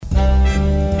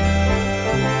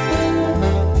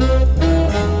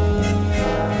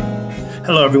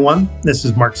Hello, everyone. This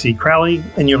is Mark C. Crowley,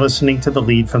 and you're listening to the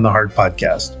Lead from the Heart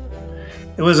podcast.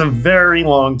 It was a very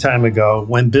long time ago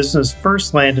when business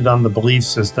first landed on the belief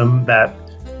system that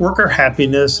worker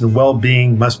happiness and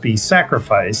well-being must be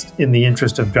sacrificed in the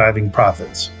interest of driving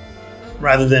profits.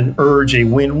 Rather than urge a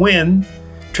win-win,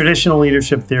 traditional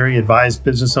leadership theory advised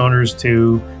business owners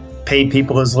to pay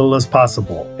people as little as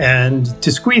possible and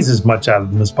to squeeze as much out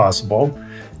of them as possible.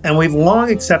 And we've long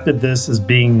accepted this as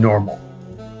being normal.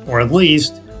 Or at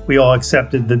least, we all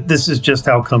accepted that this is just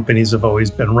how companies have always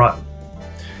been run.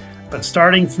 But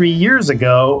starting 3 years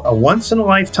ago, a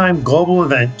once-in-a-lifetime global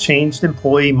event changed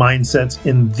employee mindsets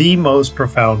in the most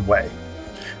profound way.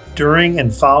 During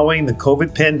and following the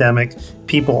COVID pandemic,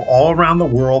 people all around the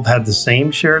world had the same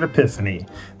shared epiphany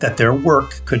that their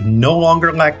work could no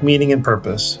longer lack meaning and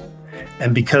purpose.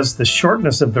 And because the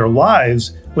shortness of their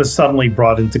lives was suddenly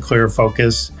brought into clear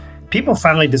focus, people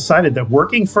finally decided that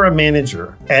working for a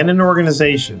manager and an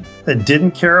organization that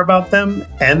didn't care about them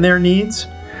and their needs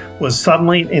was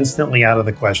suddenly and instantly out of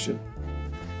the question.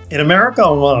 In America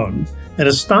alone, an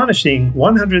astonishing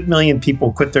 100 million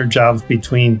people quit their jobs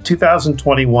between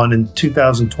 2021 and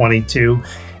 2022,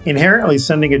 inherently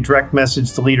sending a direct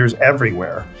message to leaders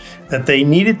everywhere that they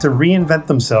needed to reinvent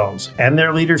themselves and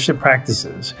their leadership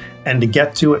practices and to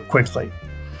get to it quickly.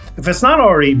 If it's not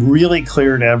already really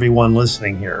clear to everyone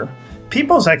listening here,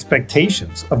 people's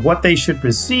expectations of what they should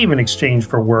receive in exchange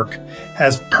for work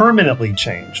has permanently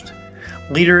changed.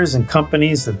 Leaders and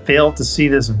companies that fail to see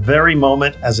this very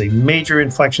moment as a major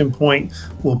inflection point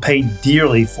will pay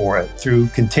dearly for it through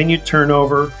continued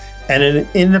turnover and an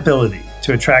inability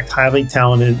to attract highly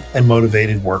talented and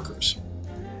motivated workers.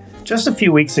 Just a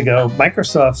few weeks ago,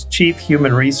 Microsoft's Chief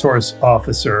Human Resource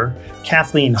Officer,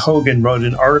 Kathleen Hogan, wrote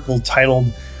an article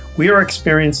titled, "We are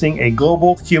experiencing a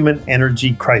global human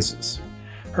energy crisis."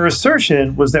 Her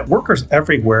assertion was that workers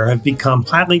everywhere have become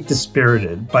highly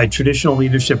dispirited by traditional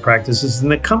leadership practices and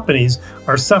that companies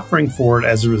are suffering for it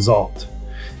as a result.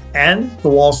 And the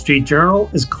Wall Street Journal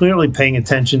is clearly paying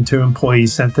attention to employee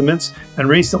sentiments and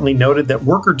recently noted that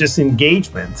worker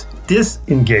disengagement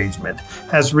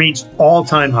has reached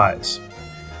all-time highs.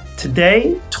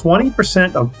 Today,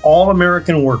 20% of all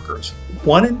American workers,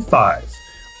 1 in 5,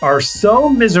 are so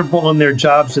miserable in their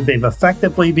jobs that they've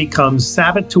effectively become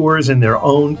saboteurs in their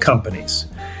own companies.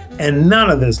 And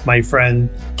none of this, my friend,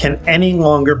 can any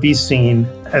longer be seen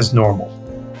as normal.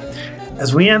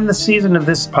 As we end the season of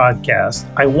this podcast,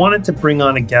 I wanted to bring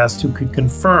on a guest who could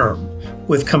confirm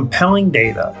with compelling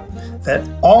data that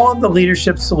all of the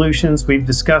leadership solutions we've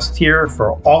discussed here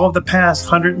for all of the past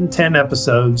 110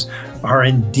 episodes are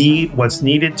indeed what's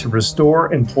needed to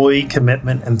restore employee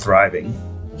commitment and thriving.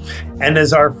 And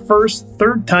as our first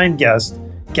third-time guest,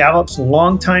 Gallup's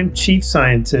longtime chief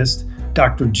scientist,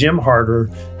 Dr. Jim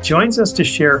Harter, joins us to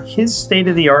share his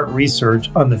state-of-the-art research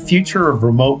on the future of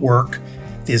remote work,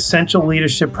 the essential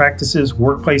leadership practices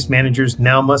workplace managers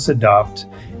now must adopt,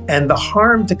 and the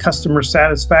harm to customer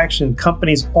satisfaction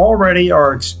companies already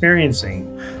are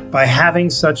experiencing by having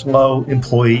such low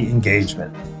employee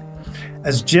engagement.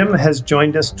 As Jim has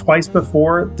joined us twice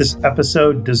before, this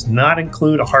episode does not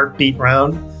include a heartbeat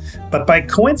round, but by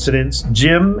coincidence,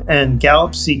 Jim and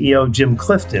Gallup CEO Jim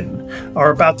Clifton are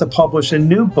about to publish a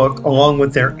new book along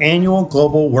with their annual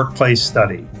global workplace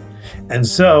study. And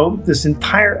so this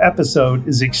entire episode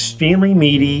is extremely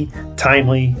meaty,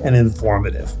 timely, and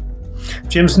informative.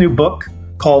 Jim's new book,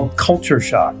 called Culture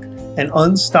Shock, An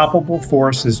Unstoppable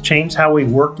Force Has Changed How We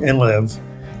Work and Live,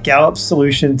 Gallup's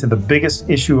solution to the biggest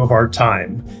issue of our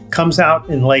time, comes out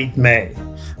in late May,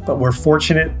 but we're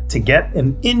fortunate to get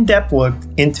an in-depth look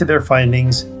into their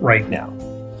findings right now.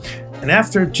 And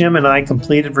after Jim and I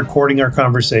completed recording our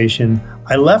conversation,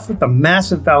 I left with the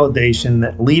massive validation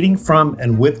that leading from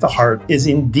and with the heart is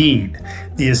indeed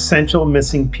the essential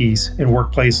missing piece in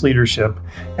workplace leadership,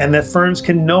 and that firms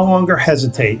can no longer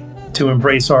hesitate to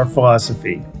embrace our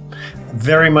philosophy. I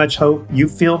very much hope you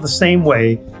feel the same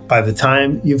way by the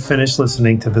time you've finished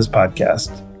listening to this podcast.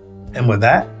 And with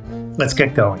that, let's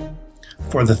get going.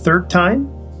 For the third time,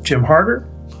 Jim Harter,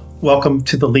 welcome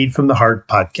to the Lead from the Heart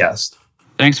podcast.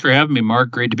 Thanks for having me,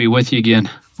 Mark. Great to be with you again.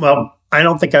 Well, I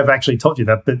don't think I've actually told you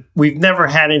that, but we've never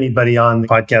had anybody on the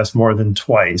podcast more than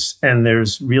twice. And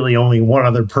there's really only one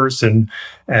other person,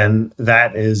 and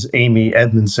that is Amy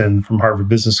Edmondson from Harvard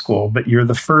Business School. But you're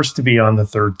the first to be on the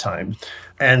third time.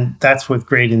 And that's with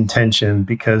great intention,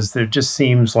 because there just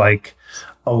seems like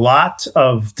a lot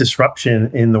of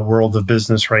disruption in the world of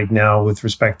business right now with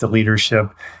respect to leadership.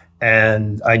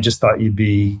 And I just thought you'd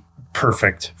be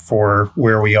perfect for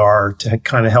where we are to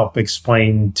kind of help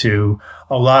explain to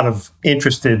a lot of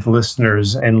interested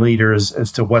listeners and leaders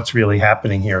as to what's really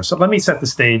happening here. So let me set the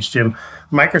stage, Jim.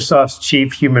 Microsoft's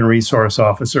Chief Human Resource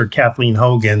Officer, Kathleen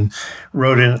Hogan,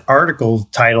 wrote an article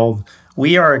titled,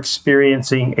 "We are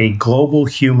experiencing a global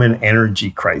human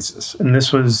energy crisis." And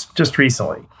this was just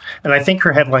recently. And I think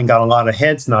her headline got a lot of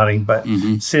heads nodding, but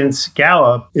since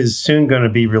Gallup is soon going to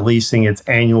be releasing its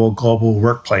annual global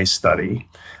workplace study,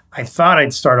 I thought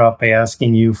I'd start off by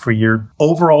asking you for your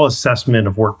overall assessment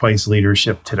of workplace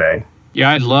leadership today. Yeah,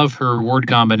 I love her word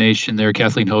combination there,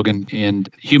 Kathleen Hogan, and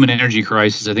human energy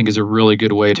crisis, I think, is a really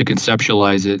good way to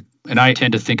conceptualize it. And I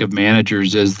tend to think of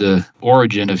managers as the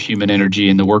origin of human energy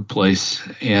in the workplace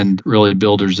and really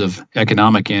builders of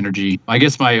economic energy. I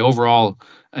guess my overall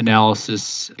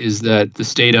analysis is that the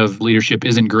state of leadership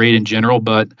isn't great in general,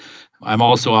 but I'm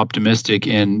also optimistic,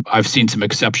 and I've seen some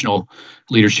exceptional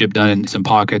leadership done in some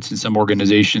pockets in some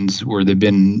organizations where they've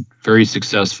been very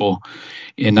successful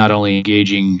in not only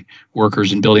engaging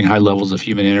workers and building high levels of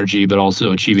human energy, but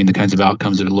also achieving the kinds of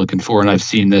outcomes that they're looking for. And I've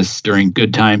seen this during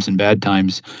good times and bad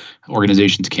times.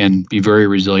 Organizations can be very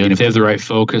resilient if they have the right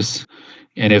focus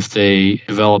and if they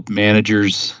develop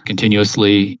managers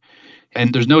continuously.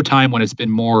 And there's no time when it's been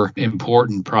more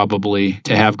important probably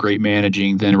to have great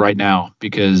managing than right now,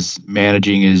 because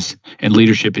managing is, and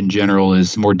leadership in general,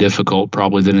 is more difficult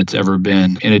probably than it's ever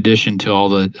been. In addition to all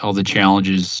the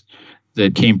challenges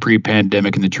that came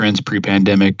pre-pandemic and the trends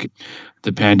pre-pandemic,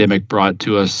 the pandemic brought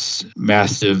to us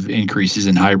massive increases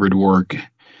in hybrid work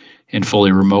and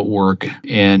fully remote work,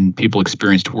 and people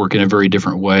experienced work in a very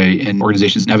different way, and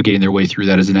organizations navigating their way through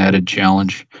that is an added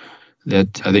challenge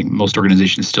that I think most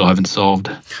organizations still haven't solved.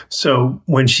 So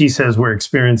when she says we're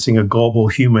experiencing a global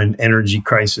human energy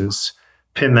crisis,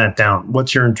 pin that down.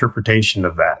 What's your interpretation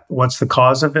of that? What's the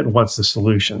cause of it? What's the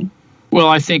solution? Well,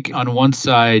 I think on one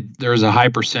side, there's a high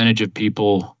percentage of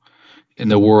people in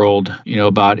the world,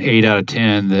 about 8 out of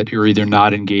 10, that are either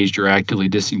not engaged or actively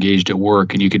disengaged at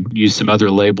work. And you could use some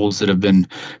other labels that have been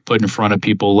put in front of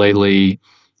people lately,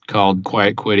 called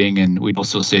quiet quitting, and we'd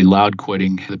also say loud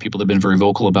quitting. The people that have been very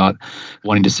vocal about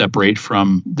wanting to separate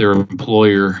from their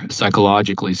employer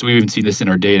psychologically. So we've even seen this in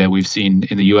our data. We've seen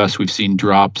in the US, we've seen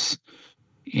drops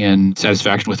in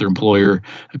satisfaction with their employer.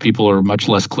 People are much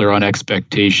less clear on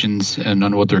expectations and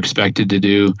on what they're expected to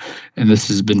do. And this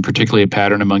has been particularly a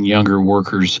pattern among younger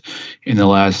workers in the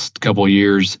last couple of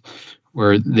years,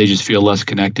 where they just feel less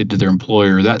connected to their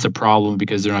employer. That's a problem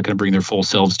because they're not going to bring their full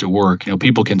selves to work.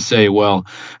 People can say, well,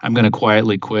 I'm going to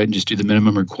quietly quit and just do the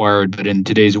minimum required. But in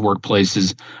today's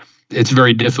workplaces, it's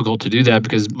very difficult to do that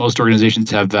because most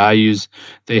organizations have values.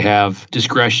 They have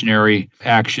discretionary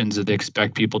actions that they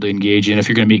expect people to engage in. If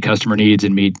you're going to meet customer needs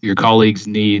and meet your colleagues'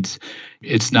 needs,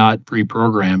 it's not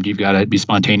pre-programmed. You've got to be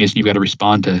spontaneous and you've got to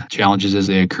respond to challenges as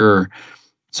they occur.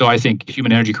 So I think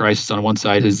human energy crisis on one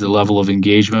side is the level of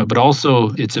engagement, but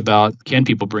also it's about, can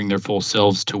people bring their full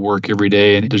selves to work every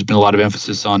day? And there's been a lot of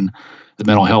emphasis on the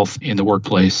mental health in the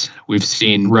workplace. We've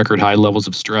seen record high levels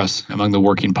of stress among the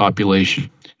working population.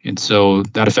 And so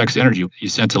that affects energy. You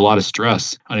sense a lot of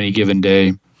stress on any given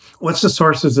day. What's the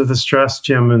sources of the stress,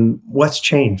 Jim, and what's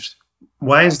changed?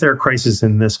 Why is there a crisis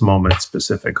in this moment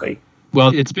specifically?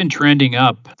 Well, it's been trending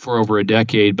up for over a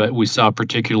decade, but we saw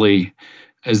particularly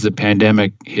as the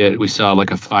pandemic hit, we saw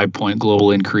like a 5-point global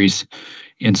increase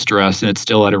in stress, and it's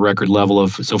still at a record level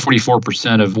of, so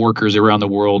 44% of workers around the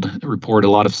world report a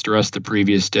lot of stress the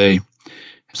previous day.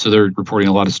 So they're reporting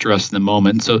a lot of stress in the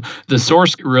moment. And so the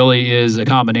source really is a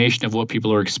combination of what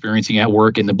people are experiencing at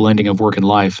work and the blending of work and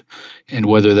life, and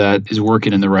whether that is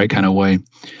working in the right kind of way.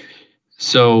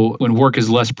 So when work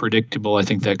is less predictable, I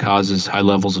think that causes high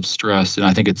levels of stress. And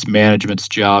I think it's management's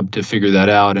job to figure that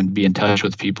out and be in touch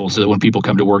with people so that when people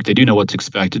come to work, they do know what's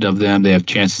expected of them. They have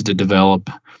chances to develop.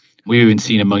 We've even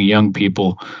seen among young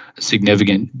people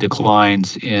significant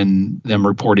declines in them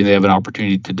reporting they have an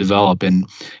opportunity to develop. And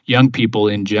young people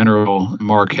in general,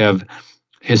 Mark, have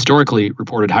historically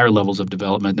reported higher levels of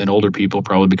development than older people,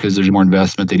 probably because there's more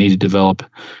investment they need to develop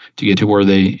to get to where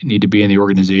they need to be in the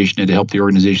organization and to help the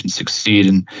organization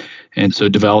succeed. And so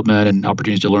development and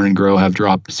opportunities to learn and grow have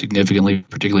dropped significantly,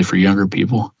 particularly for younger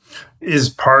people. Is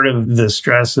part of the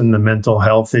stress and the mental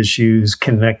health issues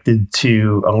connected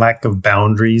to a lack of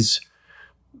boundaries?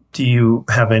 Do you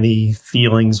have any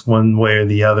feelings one way or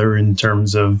the other in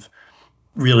terms of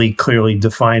really clearly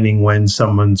defining when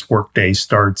someone's workday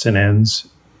starts and ends?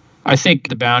 I think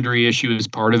the boundary issue is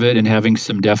part of it, and having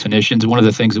some definitions. One of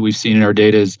the things that we've seen in our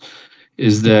data is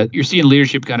is that you're seeing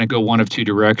leadership kind of go one of two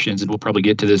directions, and we'll probably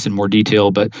get to this in more detail,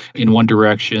 but in one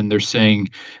direction, they're saying,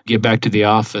 get back to the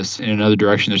office. In another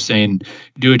direction, they're saying,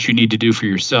 do what you need to do for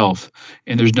yourself.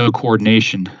 And there's no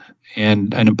coordination.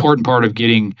 And an important part of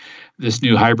getting this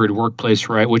new hybrid workplace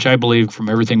right, which I believe from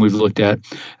everything we've looked at,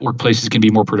 workplaces can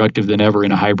be more productive than ever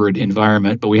in a hybrid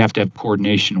environment, but we have to have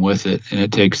coordination with it. And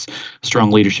it takes strong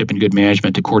leadership and good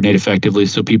management to coordinate effectively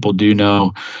so people do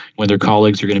know when their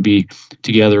colleagues are going to be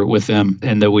together with them,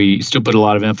 and that we still put a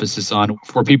lot of emphasis on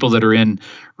for people that are in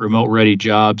remote ready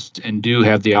jobs and do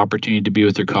have the opportunity to be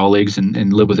with their colleagues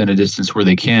and live within a distance where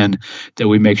they can, that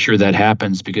we make sure that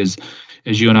happens, because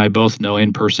as you and I both know,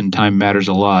 in-person time matters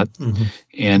a lot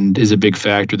and is a big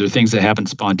factor. There are things that happen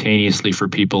spontaneously for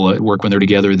people at work when they're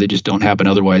together that just don't happen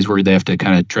otherwise, where they have to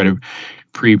kind of try to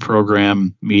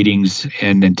pre-program meetings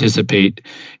and anticipate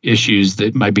issues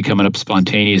that might be coming up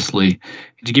spontaneously.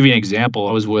 To give you an example,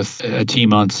 I was with a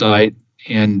team on site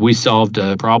and we solved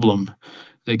a problem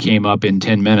that came up in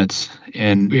 10 minutes.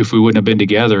 And if we wouldn't have been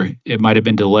together, it might have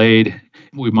been delayed.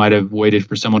 We might have waited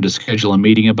for someone to schedule a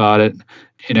meeting about it,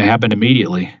 and it happened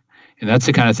immediately. And that's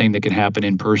the kind of thing that can happen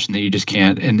in person that you just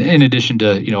can't. And in addition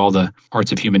to, all the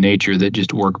parts of human nature that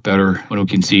just work better when we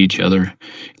can see each other.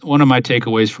 One of my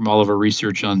takeaways from all of our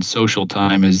research on social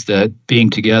time is that being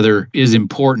together is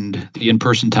important. The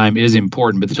in-person time is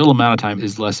important, but the total amount of time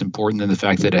is less important than the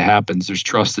fact that it happens. There's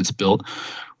trust that's built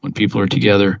when people are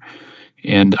together.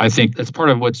 And I think that's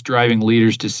part of what's driving some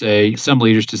leaders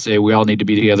to say we all need to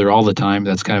be together all the time.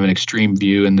 That's kind of an extreme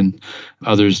view. And then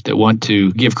others that want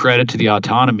to give credit to the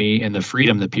autonomy and the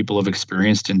freedom that people have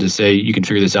experienced and to say you can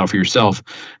figure this out for yourself.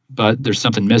 But there's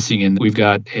something missing, and we've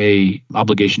got an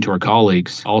obligation to our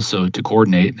colleagues also to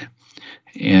coordinate.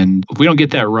 And if we don't get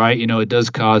that right, it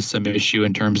does cause some issue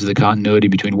in terms of the continuity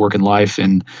between work and life,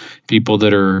 and people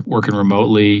that are working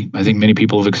remotely. I think many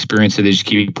people have experienced that they just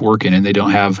keep working and they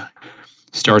don't have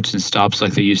starts and stops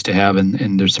like they used to have,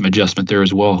 and there's some adjustment there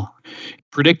as well.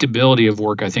 Predictability of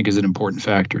work, I think, is an important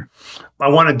factor. I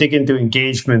want to dig into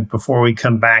engagement before we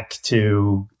come back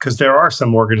to, because there are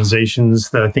some organizations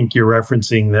that I think you're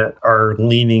referencing that are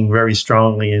leaning very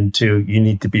strongly into you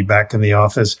need to be back in the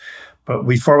office. But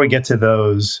before we get to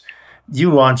those,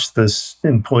 you launched this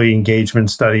employee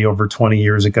engagement study over 20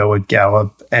 years ago at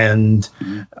Gallup, and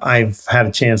I've had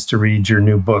a chance to read your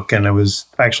new book, and I was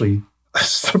actually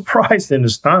surprised and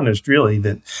astonished, really,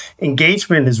 that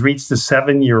engagement has reached a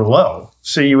 7-year low.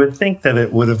 So you would think that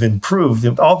it would have improved.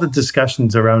 All the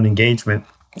discussions around engagement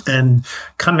and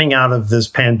coming out of this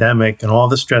pandemic and all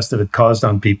the stress that it caused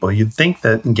on people, you'd think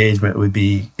that engagement would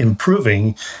be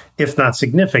improving, if not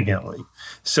significantly.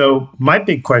 So my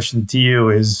big question to you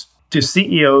is, do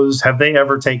CEOs, have they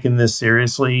ever taken this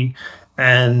seriously?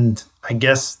 And I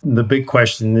guess the big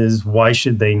question is, why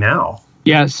should they now?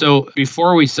 Yeah, so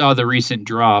before we saw the recent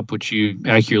drop, which you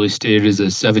accurately stated is a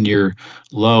 7-year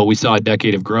low, we saw a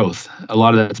decade of growth. A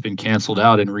lot of that's been canceled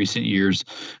out in recent years,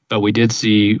 but we did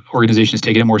see organizations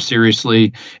taking it more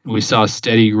seriously. We saw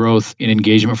steady growth in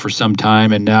engagement for some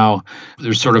time, and now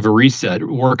there's sort of a reset.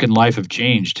 Work and life have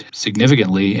changed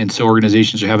significantly, and so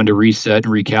organizations are having to reset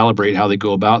and recalibrate how they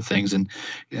go about things, and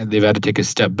they've had to take a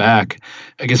step back.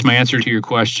 I guess my answer to your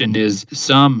question is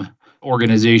some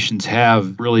organizations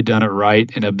have really done it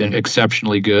right and have been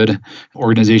exceptionally good.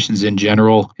 Organizations in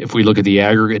general, if we look at the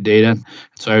aggregate data.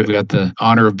 So I've got the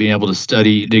honor of being able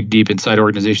to dig deep inside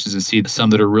organizations and see some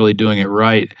that are really doing it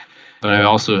right. But I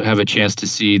also have a chance to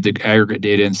see the aggregate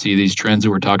data and see these trends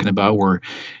that we're talking about where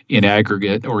in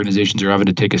aggregate organizations are having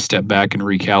to take a step back and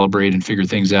recalibrate and figure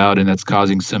things out. And that's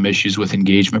causing some issues with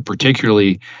engagement,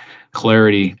 particularly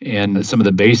clarity, and some of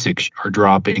the basics are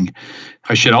dropping.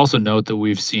 I should also note that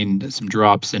we've seen some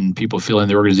drops in people feeling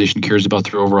the organization cares about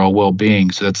their overall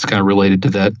well-being. So that's kind of related to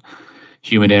that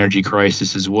human energy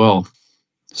crisis as well.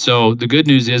 So the good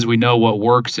news is we know what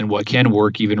works and what can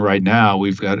work even right now.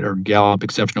 We've got our Gallup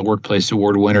Exceptional Workplace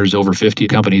Award winners, over 50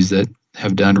 companies that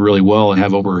have done really well and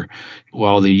have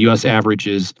while the U.S. average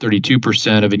is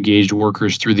 32% of engaged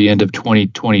workers through the end of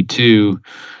 2022,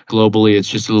 globally it's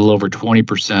just a little over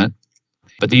 20%.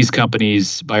 But these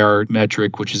companies, by our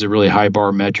metric, which is a really high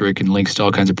bar metric and links to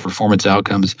all kinds of performance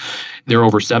outcomes, they're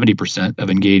over 70% of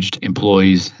engaged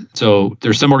employees. So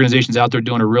there's some organizations out there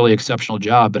doing a really exceptional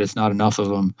job, but it's not enough of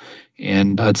them.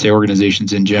 And I'd say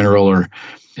organizations in general are,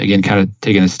 again, kind of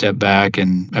taking a step back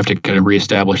and have to kind of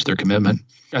reestablish their commitment.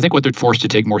 I think what they're forced to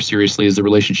take more seriously is the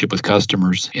relationship with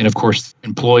customers. And of course,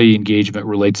 employee engagement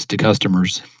relates to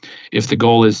customers. If the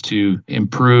goal is to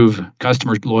improve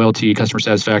customer loyalty, customer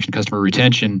satisfaction, customer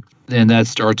retention, then that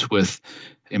starts with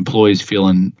employees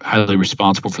feeling highly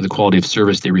responsible for the quality of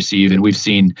service they receive. And we've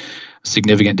seen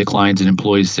significant declines in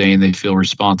employees saying they feel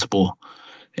responsible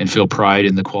and feel pride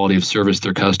in the quality of service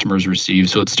their customers receive.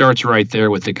 So it starts right there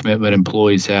with the commitment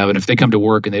employees have. And if they come to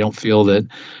work and they don't feel that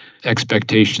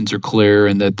expectations are clear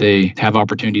and that they have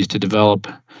opportunities to develop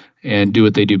and do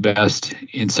what they do best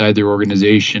inside their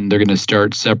organization, they're going to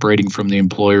start separating from the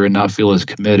employer and not feel as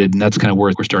committed. And that's kind of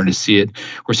where we're starting to see it.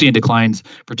 We're seeing declines,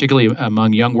 particularly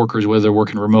among young workers, whether they're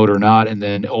working remote or not, and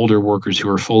then older workers who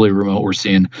are fully remote. We're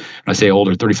seeing, when I say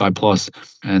older, 35 plus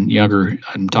and younger,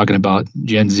 I'm talking about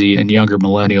Gen Z and younger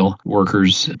millennial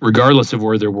workers. Regardless of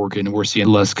where they're working, we're seeing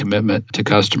less commitment to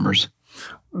customers.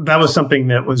 That was something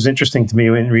that was interesting to me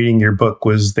when reading your book,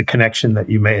 was the connection that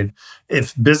you made.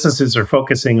 If businesses are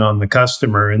focusing on the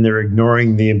customer and they're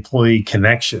ignoring the employee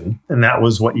connection, and that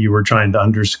was what you were trying to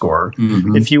underscore,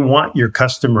 if you want your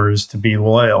customers to be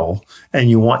loyal and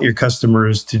you want your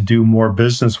customers to do more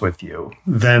business with you,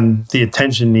 then the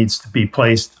attention needs to be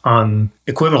placed on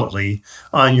equivalently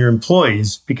on your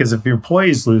employees, because if your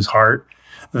employees lose heart,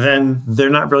 then they're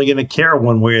not really going to care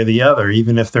one way or the other,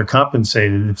 even if they're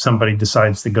compensated, if somebody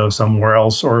decides to go somewhere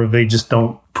else, or they just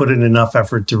don't put in enough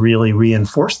effort to really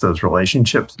reinforce those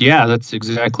relationships. Yeah, that's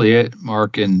exactly it,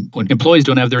 Mark. And when employees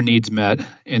don't have their needs met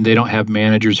and they don't have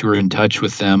managers who are in touch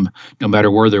with them, no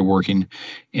matter where they're working,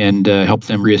 and help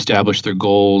them reestablish their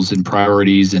goals and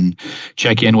priorities and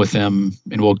check in with them,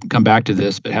 and we'll come back to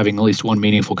this, but having at least one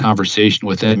meaningful conversation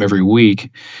with them every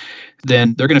week,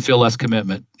 then they're going to feel less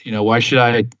commitment. Why should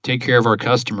I take care of our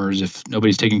customers if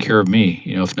nobody's taking care of me?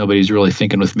 If nobody's really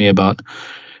thinking with me about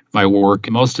my work.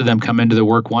 And most of them come into the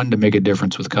work wanting to make a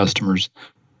difference with customers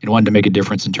and wanting to make a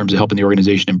difference in terms of helping the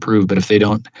organization improve. But if they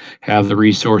don't have the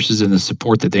resources and the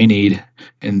support that they need,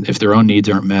 and if their own needs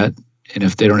aren't met, and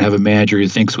if they don't have a manager who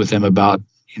thinks with them about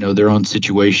their own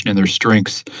situation and their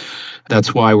strengths,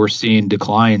 that's why we're seeing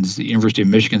declines. The University of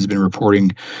Michigan has been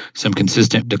reporting some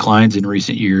consistent declines in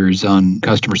recent years on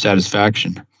customer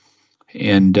satisfaction.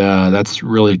 And that's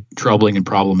really troubling and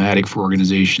problematic for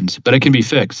organizations. But it can be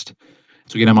fixed.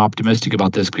 So again, I'm optimistic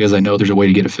about this because I know there's a way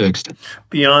to get it fixed.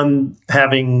 Beyond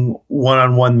having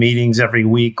one-on-one meetings every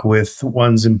week with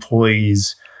one's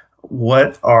employees,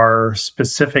 what are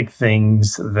specific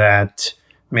things that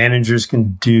managers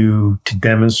can do to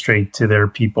demonstrate to their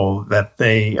people that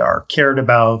they are cared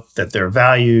about, that they're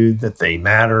valued, that they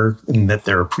matter, and that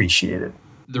they're appreciated?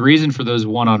 The reason for those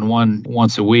one-on-one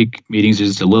once a week meetings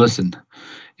is to listen.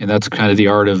 And that's kind of the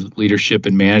art of leadership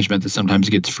and management that sometimes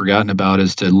gets forgotten about,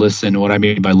 is to listen. What I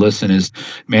mean by listen is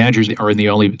managers are in the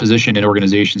only position in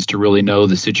organizations to really know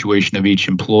the situation of each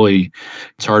employee.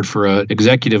 It's hard for an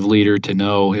executive leader to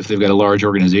know, if they've got a large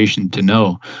organization, to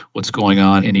know what's going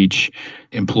on in each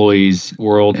employee's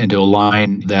world and to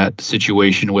align that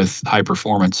situation with high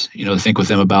performance. To think with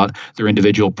them about their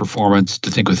individual performance, to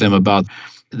think with them about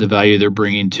the value they're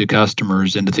bringing to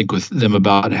customers, and to think with them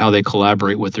about how they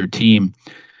collaborate with their team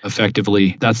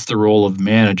effectively. That's the role of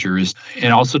managers.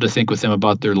 And also to think with them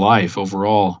about their life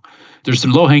overall. There's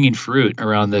some low-hanging fruit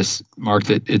around this, Mark,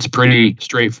 that it's pretty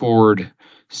straightforward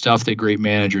stuff that great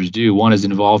managers do. One is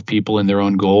involve people in their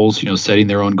own goals, setting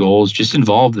their own goals, just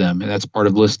involve them. And that's part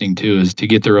of listening too, is to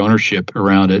get their ownership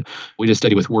around it. We did a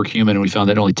study with WorkHuman, and we found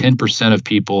that only 10% of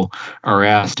people are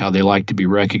asked how they like to be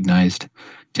recognized.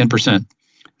 10%.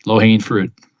 Low-hanging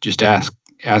fruit. Just ask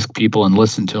people and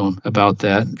listen to them about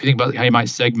that. If you think about how you might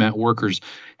segment workers,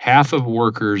 half of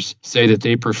workers say that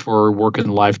they prefer work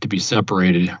and life to be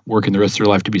separated, working the rest of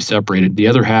their life to be separated. The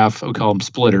other half, we call them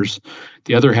splitters.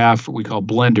 The other half we call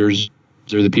blenders.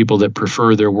 They're the people that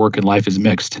prefer their work and life is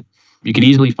mixed. You can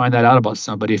easily find that out about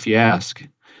somebody if you ask,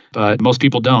 but most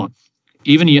people don't.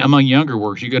 Even among younger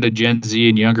workers, you go to Gen Z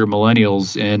and younger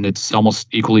millennials, and it's almost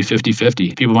equally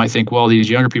 50-50. People might think, well, these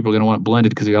younger people are going to want it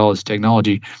blended because they got all this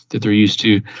technology that they're used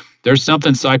to. There's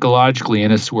something psychologically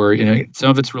in us where, some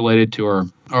of it's related to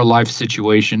our life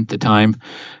situation at the time.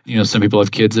 Some people have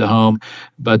kids at home,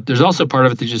 but there's also part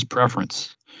of it that's just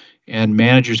preference. And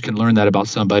managers can learn that about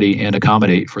somebody and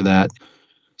accommodate for that.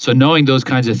 So knowing those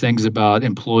kinds of things about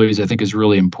employees, I think, is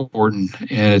really important.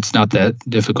 And it's not that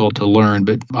difficult to learn,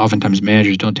 but oftentimes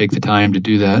managers don't take the time to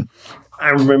do that. I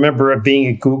remember being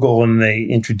at Google and they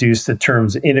introduced the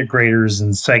terms integrators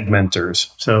and segmenters.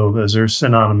 So those are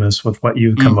synonymous with what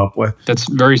you've come up with. That's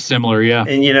very similar, yeah.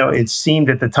 And, it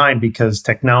seemed at the time, because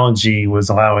technology was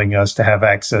allowing us to have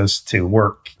access to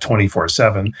work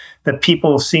 24/7, that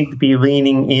people seemed to be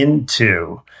leaning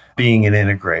into being an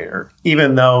integrator,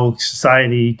 even though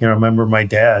society, I remember my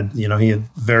dad, he had a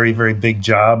very, very big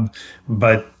job,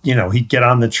 but, he'd get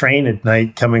on the train at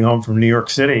night coming home from New York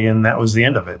City, and that was the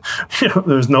end of it.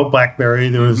 There was no BlackBerry,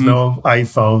 there was no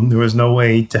iPhone, there was no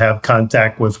way to have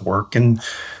contact with work. And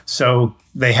So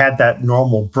they had that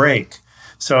normal break.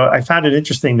 So I found it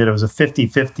interesting that it was a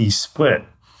 50-50 split.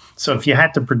 So if you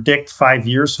had to predict 5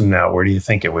 years from now, where do you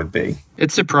think it would be?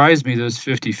 It surprised me, those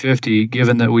 50-50,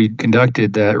 given that we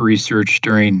conducted that research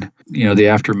during, the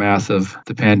aftermath of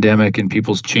the pandemic and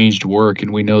people's changed work.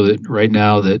 And we know that right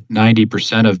now that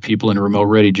 90% of people in remote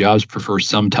ready jobs prefer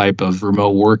some type of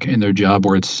remote work in their job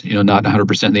where it's, not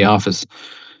 100% in the office.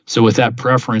 So with that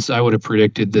preference, I would have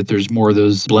predicted that there's more of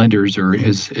those blenders, or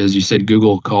as you said,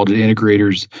 Google called it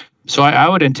integrators. So I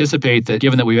would anticipate that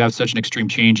given that we have such an extreme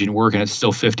change in work and it's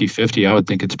still 50-50, I would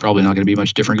think it's probably not going to be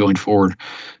much different going forward.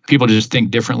 People just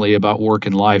think differently about work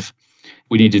and life.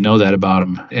 We need to know that about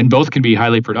them. And both can be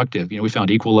highly productive. We found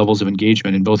equal levels of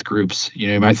engagement in both groups.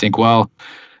 You might think, well,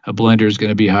 a blender is going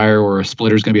to be higher or a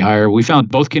splitter is going to be higher. We found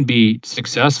both can be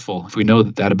successful if we know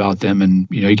that about them. And,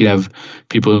 you can have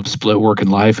people who split work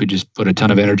and life who just put a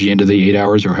ton of energy into the 8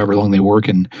 hours or however long they work,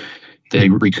 and they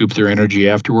recoup their energy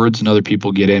afterwards, and other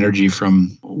people get energy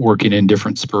from working in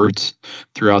different spurts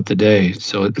throughout the day.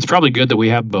 So it's probably good that we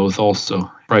have both also.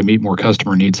 Probably meet more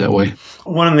customer needs that way.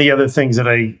 One of the other things that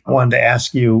I wanted to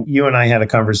ask you and I had a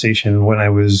conversation when I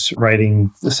was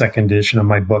writing the second edition of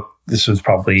my book. This was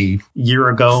probably a year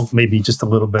ago, maybe just a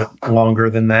little bit longer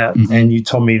than that. Mm-hmm. And you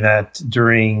told me that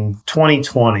during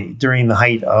 2020, during the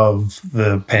height of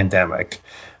the pandemic,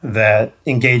 that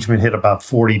engagement hit about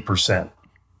 40%.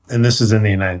 And this is in the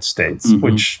United States, mm-hmm.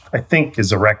 which I think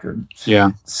is a record.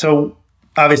 Yeah. So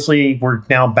obviously, we're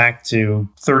now back to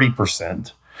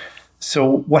 30%.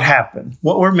 So what happened?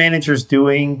 What were managers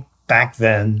doing back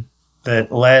then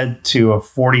that led to a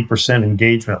 40%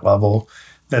 engagement level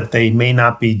that they may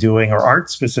not be doing or aren't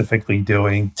specifically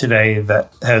doing today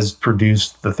that has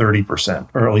produced the 30%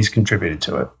 or at least contributed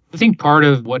to it? I think part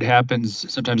of what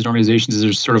happens sometimes in organizations is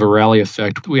there's sort of a rally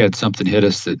effect. We had something hit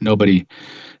us that nobody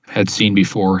had seen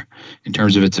before in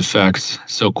terms of its effects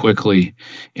so quickly.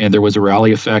 And there was a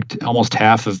rally effect. Almost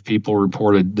half of people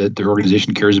reported that their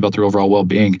organization cares about their overall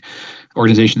well-being.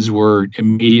 Organizations were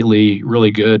immediately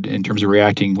really good in terms of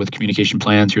reacting with communication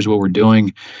plans. Here's what we're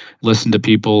doing. Listened to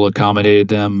people, accommodated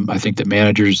them. I think that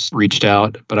managers reached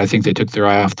out, but I think they took their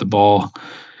eye off the ball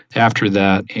after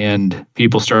that. And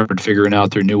people started figuring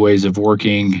out their new ways of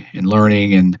working and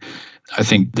learning. And I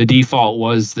think the default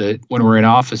was that when we're in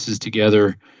offices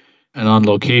together and on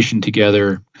location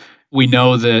together, we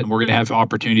know that we're going to have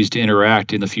opportunities to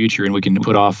interact in the future, and we can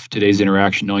put off today's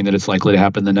interaction knowing that it's likely to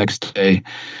happen the next day.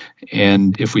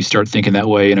 And if we start thinking that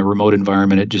way in a remote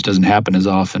environment, it just doesn't happen as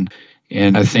often.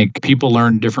 And I think people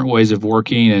learn different ways of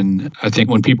working. And I think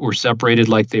when people were separated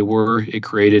like they were, it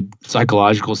created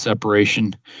psychological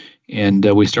separation. And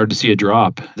we started to see a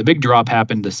drop. The big drop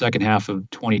happened the second half of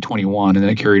 2021, and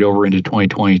then it carried over into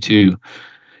 2022.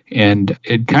 And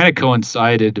it kind of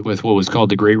coincided with what was called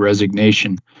the Great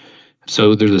Resignation.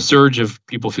 So there's a surge of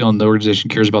people feeling the organization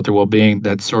cares about their well-being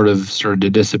that sort of started to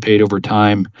dissipate over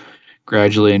time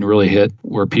gradually and really hit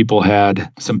where people had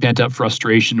some pent-up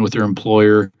frustration with their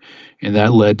employer. And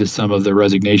that led to some of the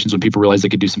resignations when people realized they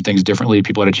could do some things differently.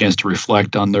 People had a chance to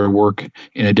reflect on their work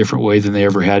in a different way than they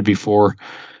ever had before.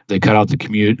 They cut out the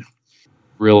commute,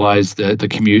 realized that the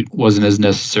commute wasn't as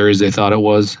necessary as they thought it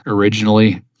was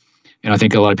originally. And I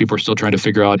think a lot of people are still trying to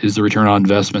figure out, is the return on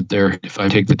investment there if I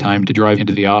take the time to drive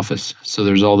into the office? So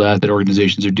there's all that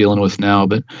organizations are dealing with now.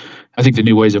 But I think the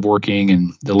new ways of working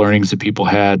and the learnings that people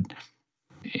had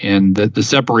and the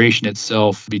separation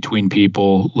itself between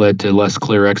people led to less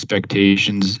clear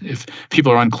expectations. If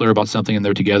people are unclear about something and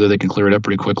they're together, they can clear it up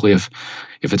pretty quickly. If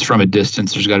it's from a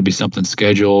distance, there's got to be something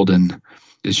scheduled, and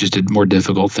it's just a more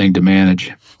difficult thing to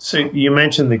manage. So you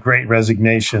mentioned the Great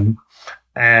Resignation.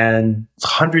 And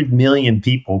 100 million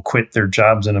people quit their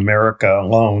jobs in America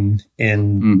alone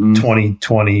in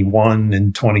 2021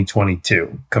 and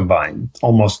 2022 combined,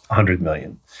 almost 100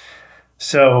 million.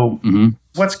 So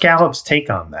what's Gallup's take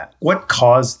on that? What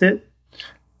caused it?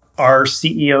 Are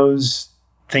CEOs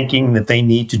thinking that they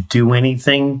need to do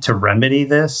anything to remedy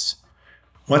this?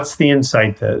 What's the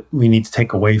insight that we need to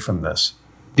take away from this?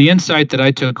 The insight that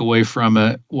I took away from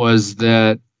it was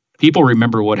that people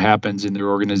remember what happens in their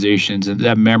organizations, and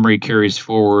that memory carries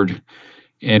forward.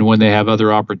 And when they have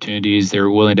other opportunities, they're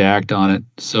willing to act on it.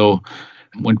 So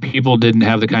when people didn't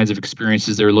have the kinds of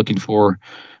experiences they were looking for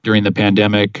during the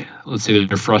pandemic, let's say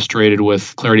they're frustrated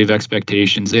with clarity of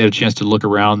expectations, they had a chance to look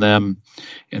around them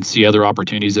and see other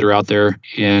opportunities that are out there.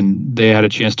 And they had a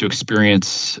chance to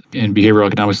experience, in behavioral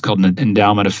economics, called an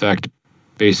endowment effect,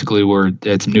 basically where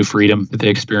they had some new freedom that they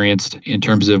experienced in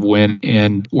terms of when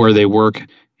and where they work.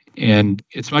 And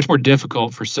it's much more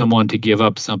difficult for someone to give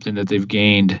up something that they've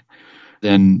gained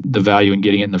than the value in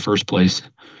getting it in the first place.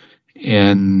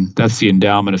 And that's the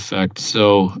endowment effect.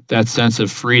 So that sense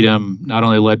of freedom not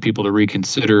only led people to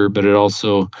reconsider, but it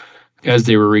also, as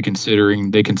they were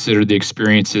reconsidering, they considered the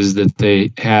experiences that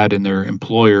they had in their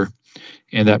employer.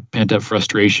 And that pent up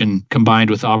frustration combined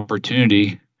with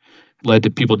opportunity led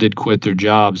to people did quit their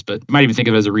jobs, but you might even think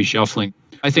of it as a reshuffling.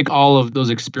 I think all of those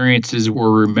experiences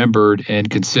were remembered and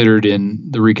considered in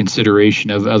the reconsideration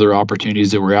of other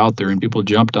opportunities that were out there, and people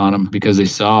jumped on them because they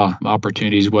saw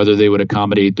opportunities, whether they would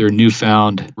accommodate their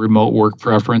newfound remote work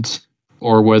preference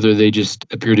or whether they just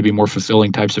appear to be more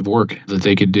fulfilling types of work that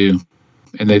they could do.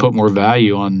 And they put more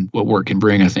value on what work can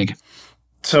bring, I think.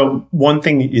 So one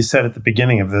thing that you said at the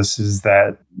beginning of this is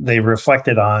that they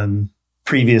reflected on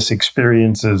previous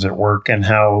experiences at work and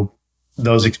how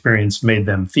those experiences made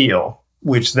them feel,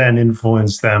 which then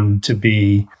influenced them to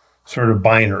be sort of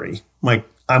binary. Like,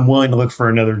 I'm willing to look for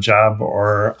another job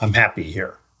or I'm happy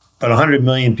here. But 100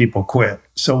 million people quit.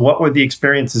 So what were the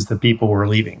experiences that people were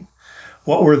leaving?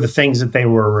 What were the things that they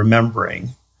were remembering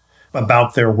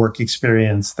about their work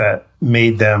experience that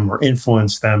made them or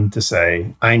influenced them to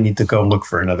say, I need to go look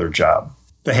for another job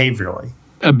behaviorally?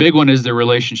 A big one is their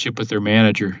relationship with their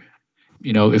manager.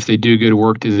 You know, if they do good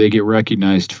work, do they get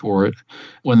recognized for it?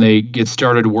 When they get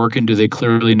started working, do they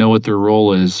clearly know what their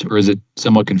role is? Or is it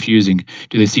somewhat confusing?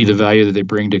 Do they see the value that they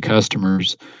bring to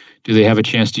customers? Do they have a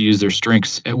chance to use their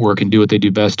strengths at work and do what they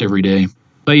do best every day?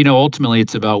 But, you know, ultimately,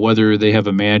 it's about whether they have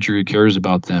a manager who cares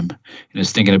about them and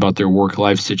is thinking about their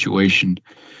work-life situation.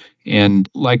 And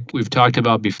like we've talked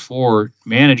about before,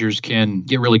 managers can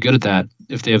get really good at that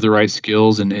if they have the right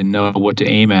skills and know what to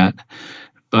aim at.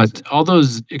 But all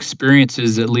those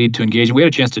experiences that lead to engagement, we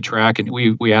had a chance to track, and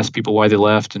we asked people why they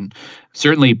left. And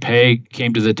certainly pay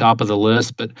came to the top of the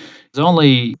list, but it's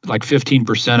only like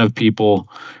 15% of people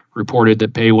reported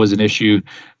that pay was an issue.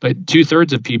 But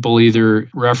 2/3 of people either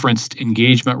referenced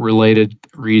engagement-related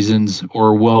reasons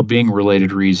or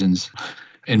well-being-related reasons.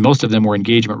 And most of them were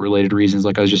engagement-related reasons,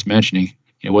 like I was just mentioning.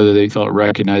 You know, whether they felt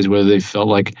recognized, whether they felt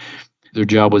like their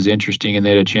job was interesting and they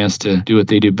had a chance to do what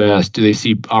they do best. Do they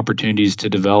see opportunities to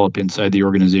develop inside the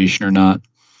organization or not?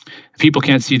 If people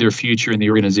can't see their future in the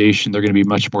organization, they're going to be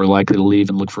much more likely to leave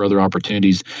and look for other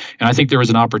opportunities. And I think there was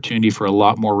an opportunity for a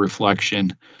lot more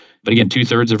reflection. But again,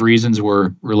 2/3 of reasons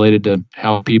were related to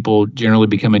how people generally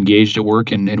become engaged at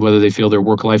work and whether they feel their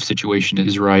work-life situation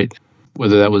is right,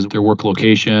 whether that was their work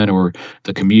location or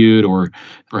the commute or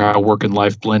how work and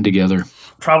life blend together.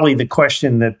 Probably the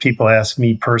question that people ask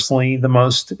me personally the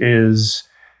most is,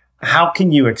 how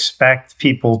can you expect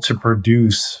people to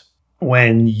produce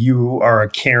when you are a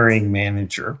caring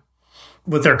manager?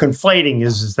 What they're conflating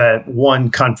is that one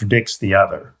contradicts the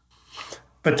other.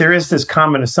 But there is this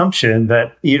common assumption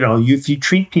that, you know, if you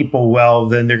treat people well,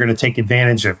 then they're going to take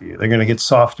advantage of you. They're going to get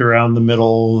soft around the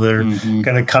middle. They're going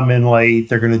to come in late.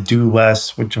 They're going to do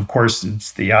less, which of course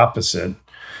is the opposite.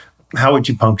 How would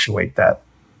you punctuate that?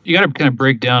 You got to kind of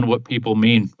break down what people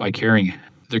mean by caring.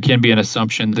 There can be an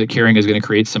assumption that caring is going to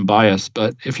create some bias,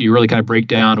 but if you really kind of break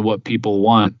down what people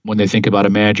want when they think about a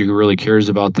manager who really cares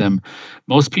about them,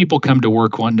 most people come to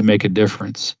work wanting to make a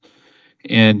difference.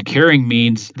 And caring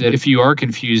means that if you are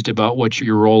confused about what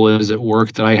your role is at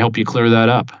work, that I help you clear that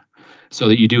up so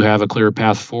that you do have a clear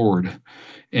path forward.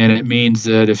 And it means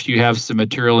that if you have some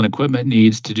material and equipment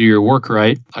needs to do your work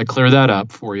right, I clear that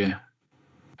up for you.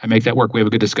 I make that work. We have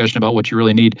a good discussion about what you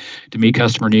really need to meet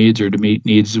customer needs or to meet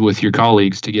needs with your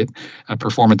colleagues to get a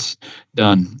performance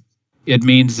done. It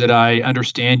means that I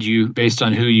understand you based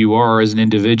on who you are as an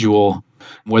individual,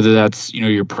 whether that's, you know,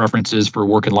 your preferences for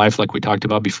work and life like we talked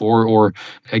about before, or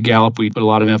at Gallup, we put a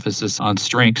lot of emphasis on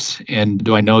strengths. And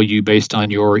do I know you based on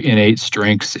your innate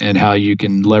strengths and how you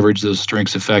can leverage those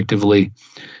strengths effectively?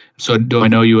 So do I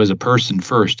know you as a person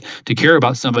first? To care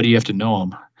about somebody, you have to know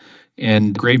them.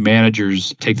 And great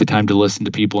managers take the time to listen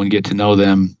to people and get to know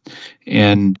them.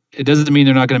 And it doesn't mean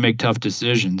they're not going to make tough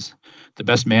decisions. The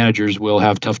best managers will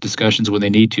have tough discussions when they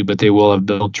need to, but they will have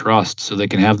built trust so they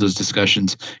can have those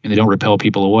discussions and they don't repel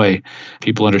people away.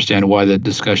 People understand why the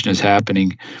discussion is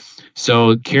happening.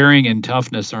 So caring and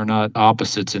toughness are not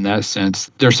opposites in that sense.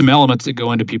 There's some elements that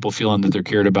go into people feeling that they're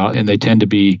cared about, and they tend to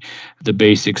be the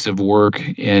basics of work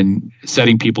and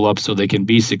setting people up so they can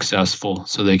be successful,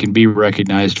 so they can be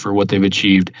recognized for what they've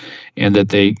achieved, and that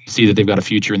they see that they've got a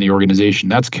future in the organization.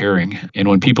 That's caring. And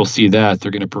when people see that,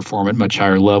 they're going to perform at much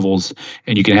higher levels,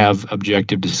 and you can have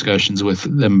objective discussions with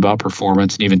them about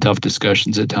performance and even tough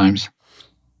discussions at times.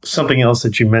 Something else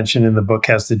that you mentioned in the book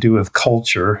has to do with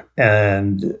culture.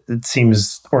 And it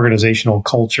seems organizational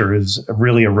culture is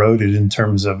really eroded in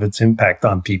terms of its impact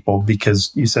on people, because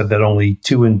you said that only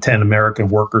 2 in 10 American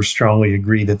workers strongly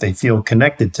agree that they feel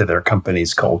connected to their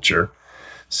company's culture.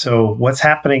 So what's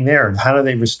happening there, and how do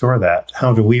they restore that?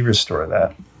 How do we restore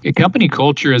that? A company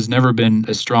culture has never been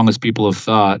as strong as people have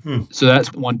thought. Hmm. So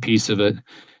that's one piece of it.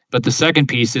 But the second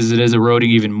piece is it is eroding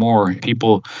even more.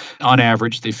 People, on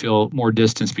average, they feel more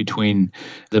distance between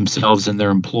themselves and their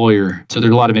employer. So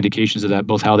there's a lot of indications of that,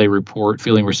 both how they report,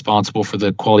 feeling responsible for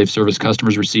the quality of service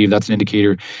customers receive, that's an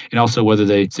indicator, and also whether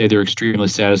they say they're extremely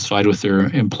satisfied with their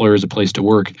employer as a place to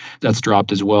work, that's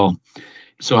dropped as well.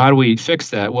 So how do we fix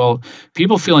that? Well,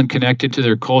 people feeling connected to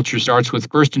their culture starts with,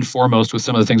 first and foremost, with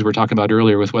some of the things we were talking about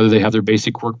earlier, with whether they have their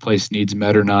basic workplace needs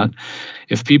met or not.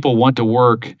 If people want to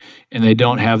work and they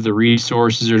don't have the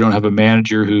resources or don't have a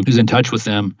manager who's in touch with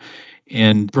them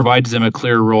and provides them a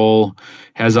clear role,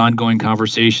 has ongoing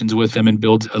conversations with them, and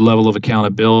builds a level of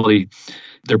accountability,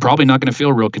 they're probably not going to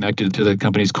feel real connected to the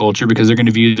company's culture because they're going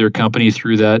to view their company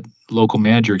through that local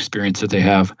manager experience that they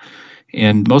have.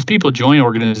 And most people join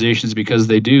organizations because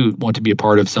they do want to be a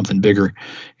part of something bigger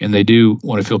and they do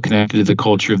want to feel connected to the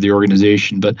culture of the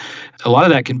organization. But a lot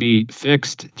of that can be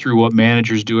fixed through what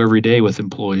managers do every day with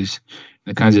employees,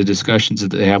 the kinds of discussions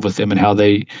that they have with them and how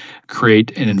they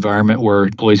create an environment where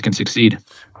employees can succeed.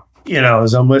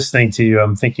 As I'm listening to you,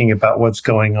 I'm thinking about what's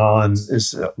going on.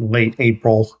 It's late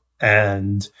April,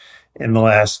 and in the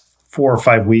last 4 or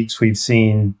 5 weeks, we've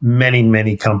seen many,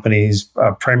 many companies,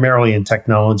 primarily in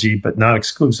technology, but not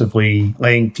exclusively,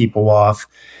 laying people off.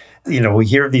 We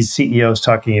hear these CEOs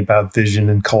talking about vision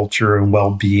and culture and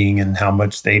well-being and how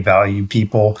much they value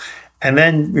people. And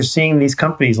then you're seeing these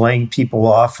companies laying people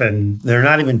off, and they're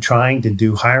not even trying to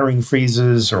do hiring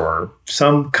freezes or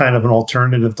some kind of an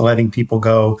alternative to letting people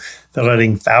go. They're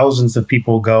letting thousands of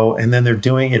people go, and then they're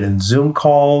doing it in Zoom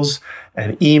calls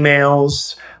and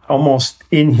emails, almost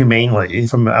inhumanely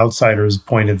from an outsider's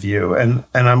point of view. And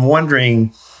I'm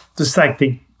wondering, just I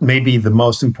think maybe the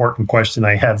most important question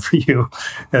I had for you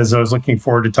as I was looking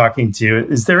forward to talking to you,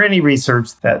 is there any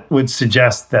research that would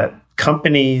suggest that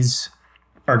companies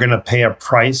are going to pay a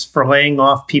price for laying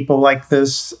off people like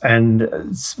this, and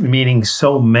meaning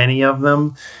so many of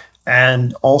them,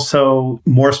 and also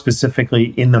more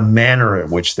specifically in the manner in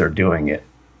which they're doing it?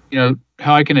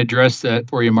 How I can address that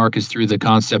for you, Mark, is through the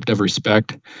concept of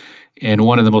respect. And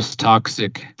one of the most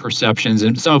toxic perceptions,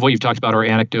 and some of what you've talked about are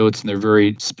anecdotes, and they're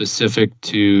very specific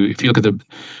to, if you look at the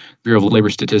Bureau of Labor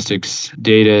Statistics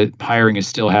data, hiring is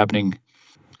still happening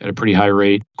at a pretty high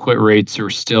rate. Quit rates are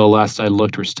still, last I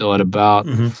looked, we're still at about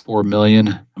 4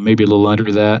 million, maybe a little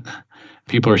under that.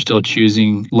 People are still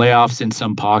choosing. Layoffs in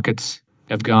some pockets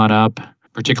have gone up,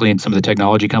 particularly in some of the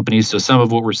technology companies. So some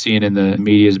of what we're seeing in the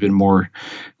media has been more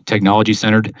technology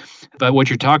centered. But what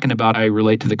you're talking about, I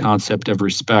relate to the concept of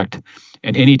respect.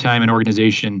 And anytime an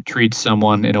organization treats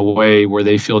someone in a way where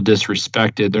they feel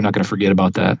disrespected, they're not going to forget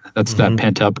about that. That's that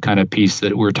pent up kind of piece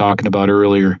that we were talking about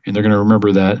earlier. And they're going to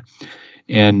remember that.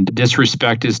 And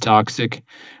disrespect is toxic.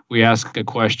 We ask a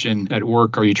question at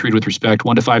work, are you treated with respect?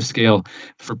 1 to 5 scale.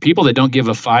 For people that don't give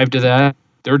a 5 to that,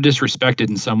 they're disrespected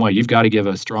in some way. You've got to give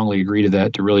a strongly agree to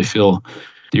that to really feel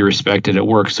you're respected at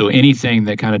work. So anything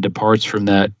that kind of departs from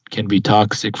that can be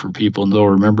toxic for people, and they'll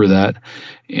remember that.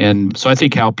 And so I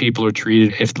think how people are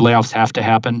treated, if layoffs have to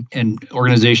happen, and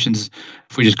organizations,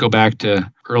 if we just go back to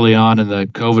early on in the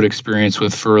COVID experience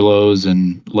with furloughs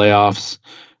and layoffs,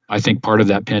 I think part of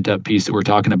that pent-up piece that we're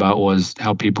talking about was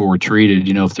how people were treated.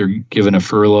 If they're given a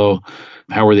furlough,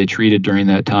 how were they treated during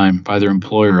that time by their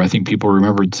employer? I think people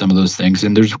remembered some of those things.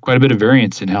 And there's quite a bit of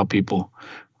variance in how people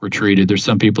were treated. There's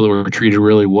some people that were treated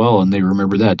really well, and they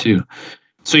remember that too.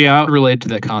 So yeah, I relate to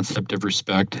that concept of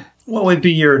respect. What would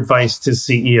be your advice to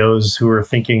CEOs who are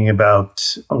thinking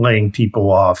about laying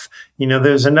people off?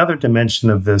 There's another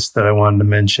dimension of this that I wanted to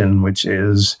mention, which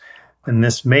is, and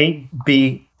this may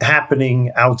be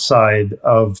happening outside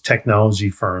of technology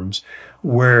firms,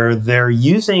 where they're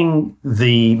using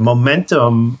the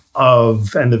momentum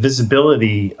of and the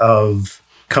visibility of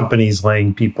companies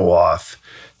laying people off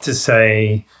to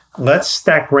say, let's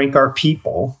stack rank our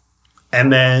people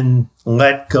and then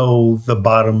let go the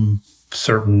bottom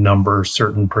certain number,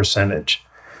 certain percentage.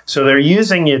 So they're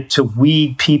using it to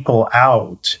weed people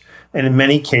out. And in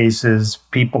many cases,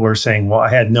 people are saying, well, I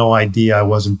had no idea I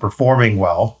wasn't performing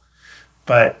well,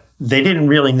 but they didn't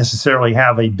really necessarily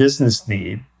have a business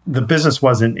need. The business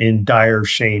wasn't in dire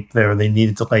shape there. They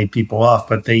needed to lay people off,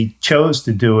 but they chose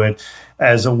to do it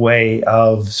as a way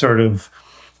of sort of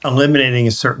eliminating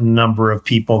a certain number of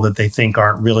people that they think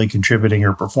aren't really contributing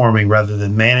or performing, rather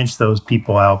than manage those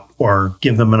people out or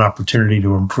give them an opportunity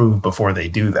to improve before they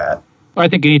do that. I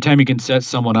think anytime you can set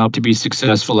someone up to be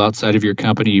successful outside of your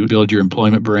company, you build your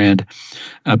employment brand.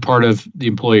 Part of the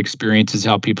employee experience is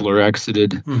how people are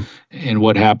exited and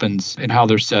what happens and how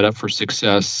they're set up for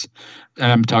success.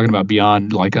 And I'm talking about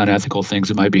beyond like unethical things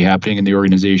that might be happening in the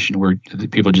organization where the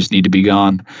people just need to be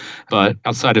gone. But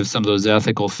outside of some of those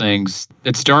ethical things,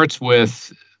 it starts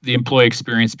with the employee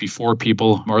experience before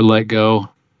people are let go.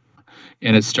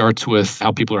 And it starts with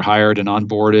how people are hired and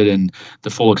onboarded and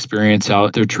the full experience, how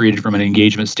they're treated from an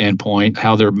engagement standpoint,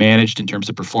 how they're managed in terms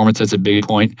of performance. That's a big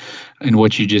point. And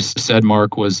what you just said,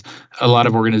 Mark, was a lot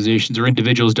of organizations or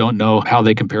individuals don't know how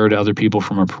they compare to other people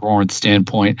from a performance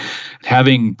standpoint.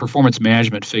 Having performance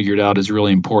management figured out is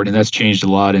really important. And that's changed a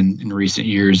lot in recent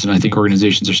years. And I think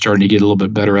organizations are starting to get a little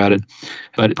bit better at it.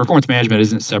 But performance management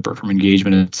isn't separate from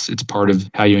engagement. It's part of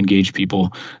how you engage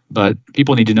people. But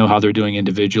people need to know how they're doing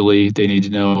individually. They need to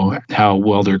know how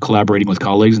well they're collaborating with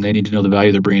colleagues, and they need to know the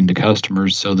value they're bringing to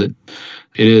customers so that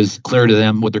it is clear to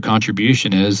them what their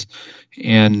contribution is.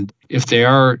 And if they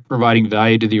are providing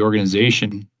value to the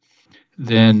organization,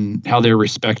 then how they're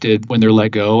respected when they're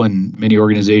let go. And many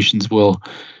organizations will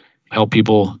help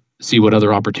people see what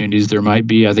other opportunities there might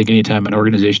be. I think anytime an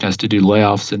organization has to do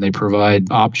layoffs and they provide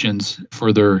options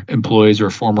for their employees or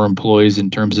former employees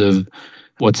in terms of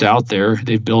what's out there,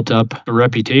 they've built up a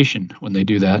reputation when they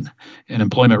do that, an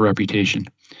employment reputation.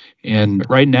 And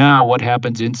right now, what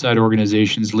happens inside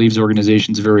organizations leaves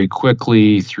organizations very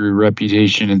quickly through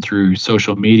reputation and through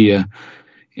social media.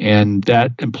 And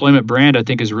that employment brand, I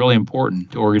think, is really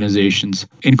important to organizations.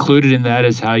 Included in that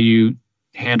is how you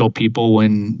handle people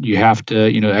when you have to,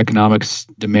 economics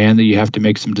demand that you have to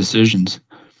make some decisions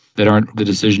that aren't the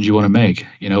decisions you want to make,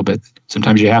 but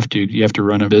sometimes you have to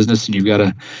run a business and you've got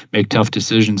to make tough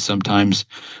decisions sometimes,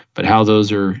 but how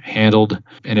those are handled.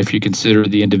 And if you consider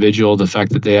the individual, the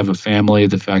fact that they have a family,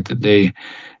 the fact that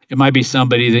it might be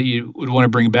somebody that you would want to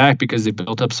bring back because they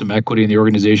built up some equity in the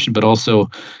organization, but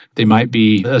also they might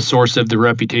be a source of the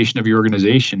reputation of your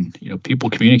organization. People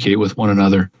communicate with one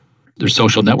another. There's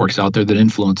social networks out there that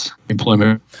influence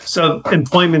employment. So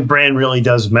employment brand really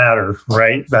does matter,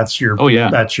 right? That's your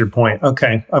point.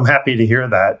 Okay. I'm happy to hear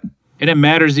that. And it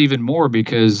matters even more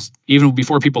because even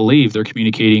before people leave, they're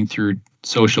communicating through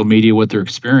social media what they're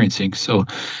experiencing. So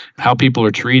how people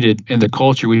are treated and the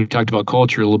culture, we talked about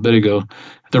culture a little bit ago.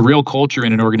 The real culture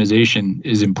in an organization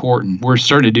is important. We're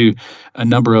starting to do a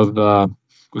number of,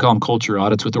 we call them culture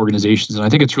audits with organizations. And I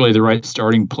think it's really the right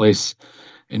starting place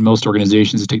in most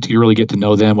organizations to really get to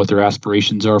know them, what their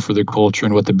aspirations are for their culture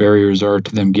and what the barriers are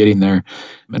to them getting there.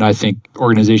 And I think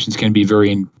organizations can be very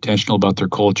intentional about their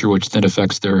culture, which then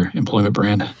affects their employment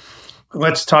brand.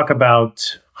 Let's talk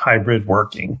about hybrid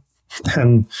working.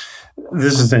 And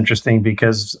this is interesting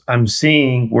because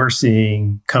we're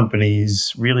seeing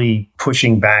companies really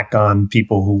pushing back on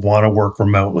people who want to work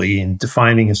remotely and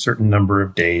defining a certain number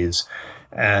of days.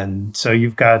 And so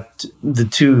you've got the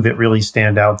two that really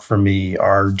stand out for me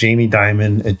are Jamie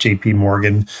Dimon at JP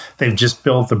Morgan. They've just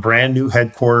built a brand new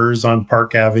headquarters on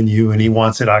Park Avenue and he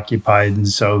wants it occupied. And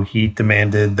so he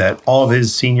demanded that all of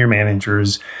his senior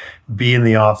managers be in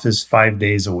the office 5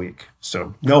 days a week.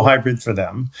 So no hybrid for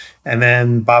them. And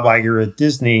then Bob Iger at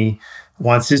Disney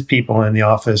wants his people in the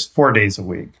office 4 days a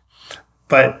week.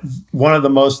 But one of the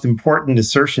most important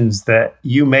assertions that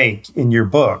you make in your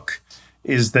book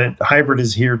is that hybrid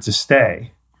is here to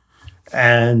stay.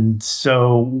 And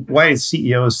so why do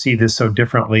CEOs see this so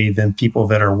differently than people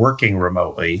that are working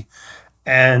remotely?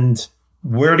 And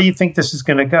where do you think this is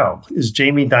going to go? Is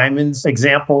Jamie Dimon's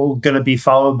example going to be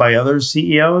followed by other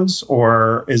CEOs,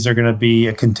 or is there going to be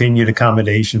a continued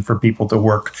accommodation for people to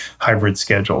work hybrid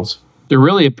schedules? There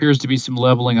really appears to be some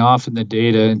leveling off in the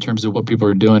data in terms of what people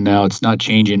are doing now. It's not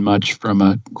changing much from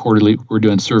a quarterly. We're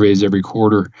doing surveys every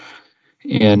quarter.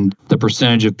 And the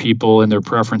percentage of people and their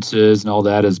preferences and all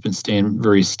that has been staying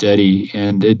very steady.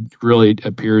 And it really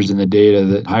appears in the data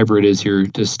that hybrid is here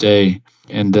to stay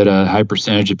and that a high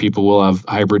percentage of people will have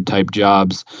hybrid type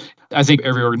jobs. I think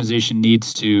every organization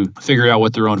needs to figure out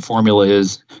what their own formula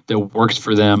is that works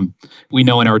for them. We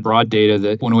know in our broad data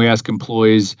that when we ask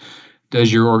employees,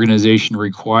 does your organization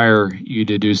require you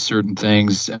to do certain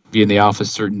things, be in the office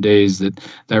certain days, that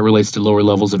relates to lower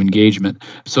levels of engagement.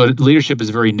 So leadership is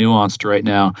very nuanced right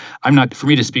now. For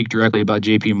me to speak directly about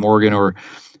JP Morgan or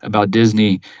about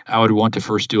Disney, I would want to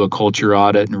first do a culture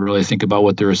audit and really think about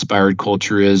what their aspired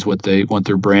culture is, what they want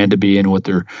their brand to be and what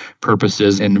their purpose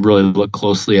is, and really look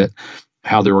closely at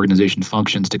how their organization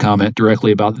functions to comment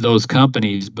directly about those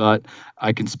companies. But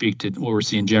I can speak to what we're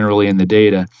seeing generally in the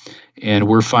data. And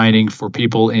we're finding for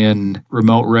people in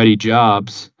remote ready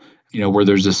jobs, where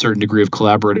there's a certain degree of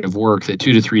collaborative work, that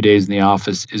 2 to 3 days in the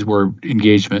office is where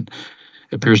engagement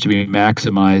appears to be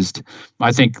maximized.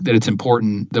 I think that it's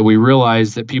important that we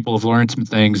realize that people have learned some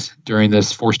things during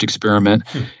this forced experiment,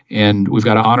 and we've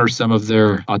got to honor some of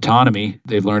their autonomy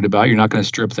they've learned about. You're not going to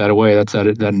strip that away. That's that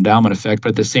endowment effect. But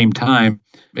at the same time,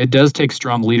 it does take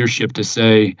strong leadership to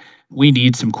say, we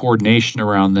need some coordination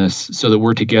around this so that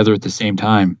we're together at the same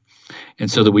time.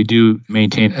 And so that we do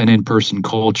maintain an in-person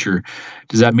culture.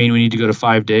 Does that mean we need to go to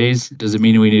 5 days? Does it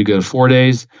mean we need to go to 4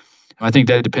 days? I think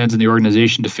that depends on the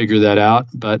organization to figure that out.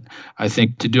 But I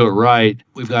think to do it right,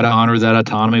 we've got to honor that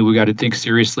autonomy. We've got to think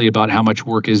seriously about how much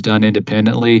work is done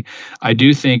independently. I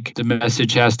do think the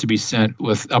message has to be sent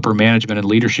with upper management and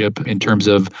leadership in terms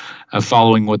of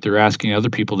following what they're asking other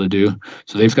people to do.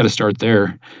 So they've got to start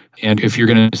there. And if you're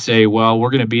going to say, well, we're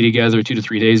going to be together 2 to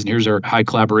 3 days, and here's our high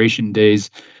collaboration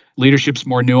days, leadership's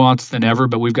more nuanced than ever,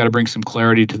 but we've got to bring some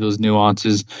clarity to those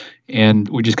nuances. And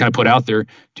we just kind of put out there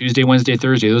Tuesday, Wednesday,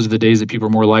 Thursday. Those are the days that people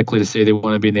are more likely to say they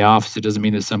want to be in the office. It doesn't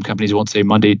mean that some companies won't say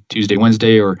Monday, Tuesday,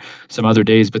 Wednesday, or some other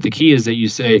days. But the key is that you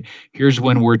say, here's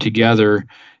when we're together.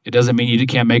 It doesn't mean you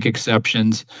can't make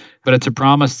exceptions, but it's a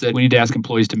promise that we need to ask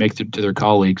employees to make to their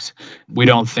colleagues. We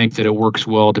don't think that it works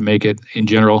well to make it in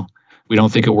general. We don't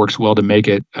think it works well to make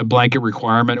it a blanket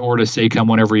requirement or to say come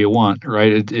whenever you want,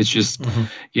 right? It's just,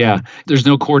 there's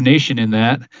no coordination in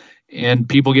that. And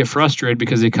people get frustrated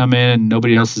because they come in and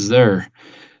nobody else is there.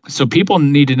 So people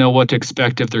need to know what to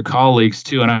expect of their colleagues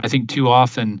too. And I think too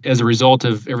often, as a result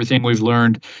of everything we've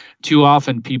learned, too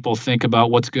often people think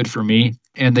about what's good for me,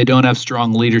 and they don't have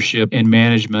strong leadership and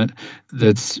management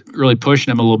that's really pushing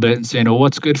them a little bit and saying, oh,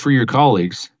 what's good for your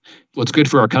colleagues? What's good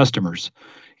for our customers?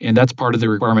 And that's part of the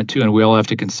requirement too, and we all have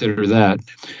to consider that.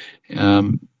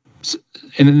 And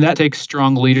then that takes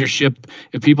strong leadership.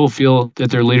 If people feel that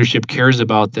their leadership cares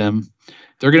about them,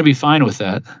 they're going to be fine with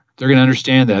that. They're going to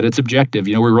understand that. It's objective.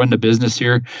 We're running a business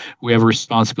here. We have a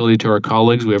responsibility to our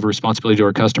colleagues. We have a responsibility to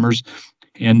our customers.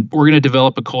 And we're going to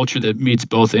develop a culture that meets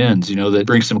both ends, that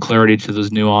brings some clarity to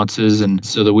those nuances, and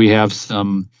so that we have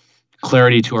some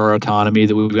clarity to our autonomy,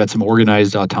 that we've got some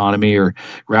organized autonomy or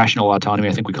rational autonomy,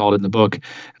 I think we called it in the book.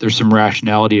 There's some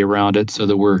rationality around it so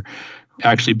that we're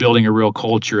actually building a real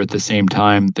culture at the same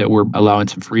time that we're allowing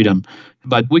some freedom.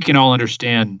 But we can all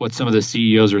understand what some of the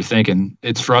CEOs are thinking.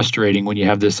 It's frustrating when you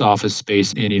have this office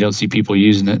space and you don't see people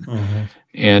using it. Mm-hmm.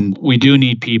 And we do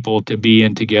need people to be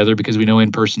in together because we know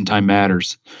in-person time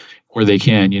matters where they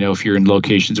can. If you're in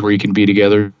locations where you can be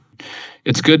together,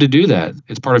 it's good to do that.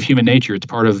 It's part of human nature. It's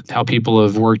part of how people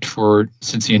have worked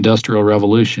since the Industrial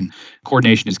Revolution.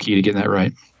 Coordination is key to getting that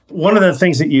right. One of the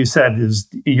things that you said is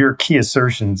your key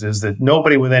assertions is that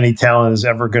nobody with any talent is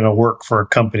ever going to work for a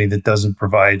company that doesn't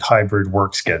provide hybrid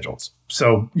work schedules.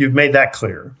 So you've made that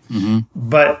clear. Mm-hmm.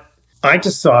 But I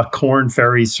just saw a Korn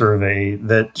Ferry survey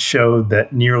that showed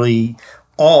that nearly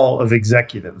all of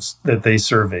executives that they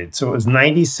surveyed, so it was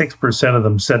 96% of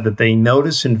them said that they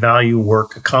notice and value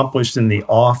work accomplished in the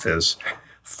office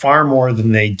far more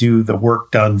than they do the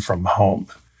work done from home.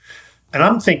 And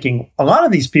I'm thinking a lot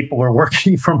of these people are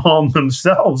working from home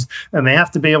themselves, and they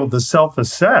have to be able to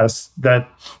self-assess that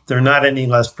they're not any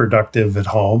less productive at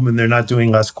home and they're not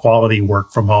doing less quality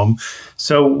work from home.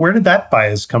 So where did that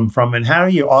bias come from, and how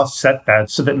do you offset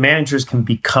that so that managers can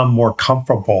become more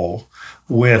comfortable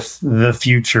with the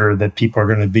future that people are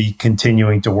going to be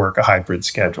continuing to work a hybrid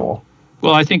schedule?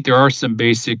 Well, I think there are some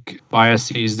basic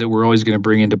biases that we're always going to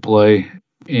bring into play.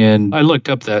 And I looked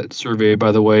up that survey,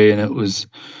 by the way, and it was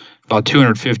about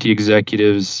 250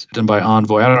 executives done by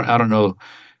Envoy. I don't know.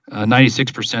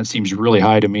 96% seems really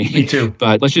high to me. Me too.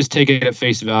 But let's just take it at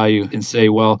face value and say,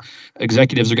 well,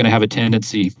 executives are going to have a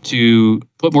tendency to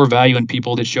put more value in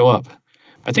people that show up.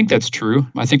 I think that's true.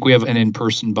 I think we have an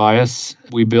in-person bias.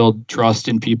 We build trust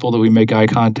in people that we make eye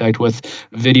contact with.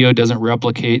 Video doesn't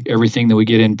replicate everything that we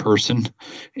get in person.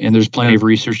 And there's plenty of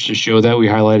research to show that. We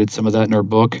highlighted some of that in our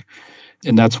book.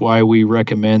 And that's why we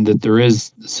recommend that there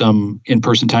is some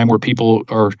in-person time where people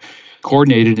are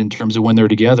coordinated in terms of when they're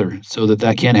together so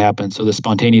that can happen. So the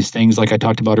spontaneous things, like I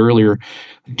talked about earlier,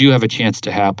 do have a chance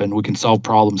to happen. We can solve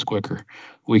problems quicker.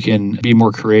 We can be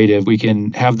more creative. We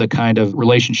can have the kind of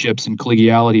relationships and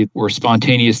collegiality where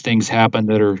spontaneous things happen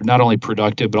that are not only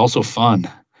productive, but also fun.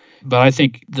 But I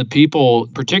think the people,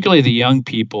 particularly the young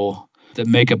people that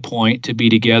make a point to be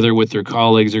together with their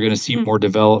colleagues, are going to see more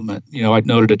development. I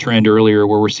noted a trend earlier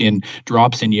where we're seeing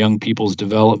drops in young people's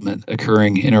development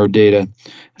occurring in our data.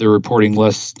 They're reporting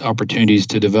less opportunities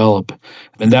to develop.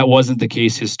 And that wasn't the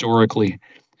case historically.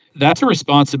 That's a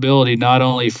responsibility not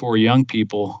only for young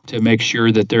people to make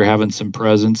sure that they're having some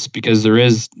presence, because there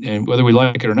is, and whether we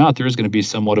like it or not, there is going to be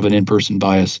somewhat of an in-person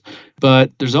bias.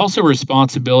 But there's also a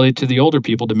responsibility to the older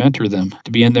people to mentor them,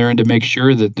 to be in there and to make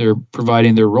sure that they're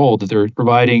providing their role, that they're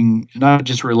providing not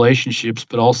just relationships,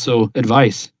 but also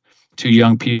advice to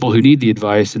young people who need the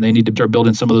advice, and they need to start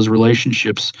building some of those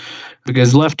relationships.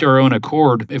 Because left to our own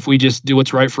accord, if we just do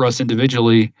what's right for us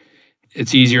individually,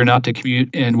 it's easier not to commute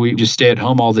and we just stay at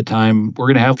home all the time. We're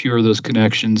going to have fewer of those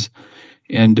connections,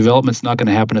 and development's not going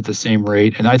to happen at the same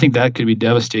rate. And I think that could be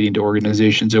devastating to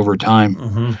organizations over time.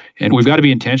 Mm-hmm. And we've got to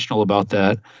be intentional about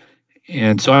that.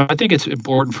 And so I think it's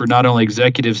important for not only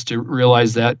executives to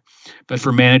realize that, but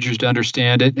for managers to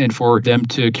understand it and for them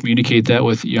to communicate that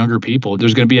with younger people.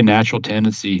 There's going to be a natural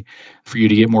tendency for you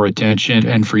to get more attention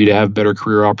and for you to have better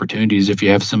career opportunities if you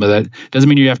have some of that. Doesn't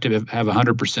mean you have to have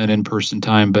 100% in-person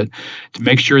time, but to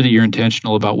make sure that you're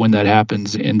intentional about when that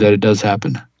happens and that it does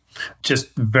happen.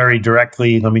 Just very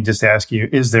directly, let me just ask you,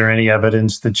 is there any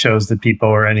evidence that shows that people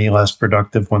are any less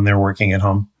productive when they're working at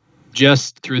home?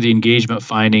 Just through the engagement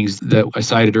findings that I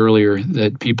cited earlier,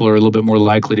 that people are a little bit more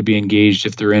likely to be engaged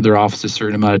if they're in their office a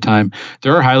certain amount of time.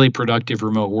 There are highly productive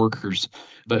remote workers,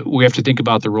 but we have to think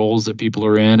about the roles that people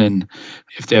are in. And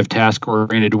if they have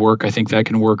task-oriented work, I think that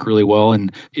can work really well. And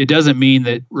it doesn't mean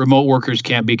that remote workers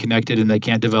can't be connected and they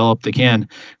can't develop. They can,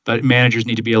 but managers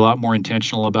need to be a lot more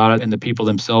intentional about it, and the people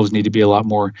themselves need to be a lot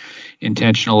more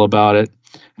intentional about it.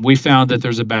 We found that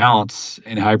there's a balance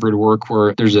in hybrid work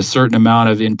where there's a certain amount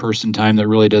of in-person time that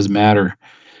really does matter.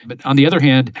 But on the other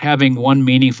hand, having one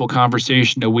meaningful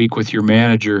conversation a week with your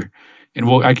manager, and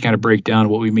I can kind of break down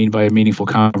what we mean by a meaningful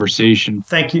conversation.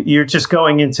 Thank you. You're just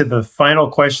going into the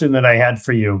final question that I had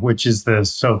for you, which is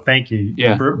this. So thank you.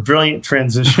 Yeah. Brilliant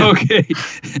transition. Okay.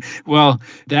 Well,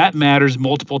 that matters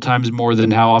multiple times more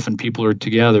than how often people are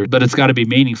together, but it's got to be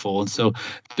meaningful. And so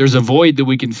there's a void that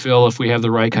we can fill if we have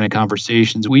the right kind of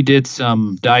conversations. We did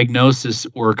some diagnosis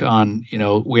work on,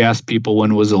 we asked people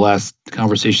when was the last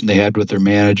conversation they had with their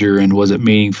manager, and was it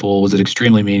meaningful? Was it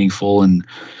extremely meaningful? And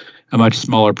a much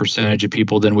smaller percentage of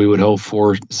people than we would hope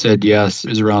for said yes. It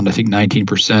was around, I think,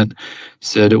 19%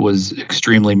 said it was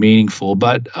extremely meaningful.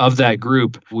 But of that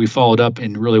group, we followed up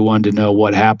and really wanted to know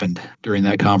what happened during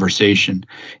that conversation.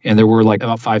 And there were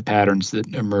about 5 patterns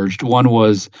that emerged. One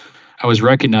was, I was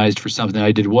recognized for something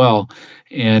I did well.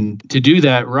 And to do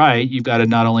that right, you've got to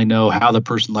not only know how the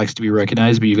person likes to be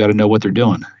recognized, but you've got to know what they're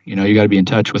doing. You got to be in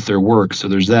touch with their work. So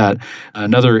there's that.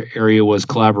 Another area was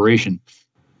collaboration.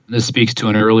 This speaks to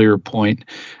an earlier point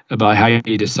about how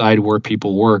you decide where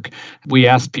people work. We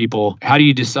asked people, how do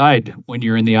you decide when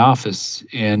you're in the office?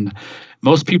 And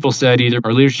most people said either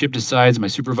our leadership decides, my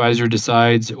supervisor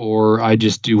decides, or I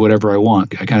just do whatever I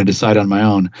want. I kind of decide on my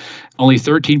own. Only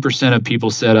 13% of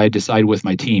people said I decide with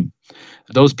my team.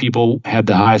 Those people had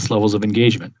the highest levels of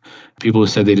engagement, people who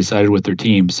said they decided with their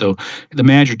team. So the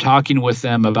manager talking with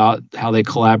them about how they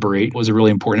collaborate was a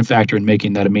really important factor in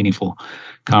making that a meaningful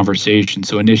conversation.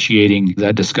 So initiating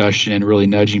that discussion and really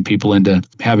nudging people into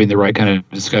having the right kind of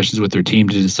discussions with their team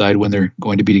to decide when they're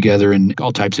going to be together, and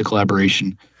all types of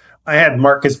collaboration. I had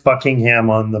Marcus Buckingham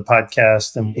on the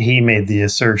podcast, and he made the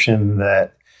assertion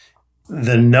that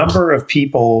the number of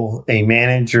people a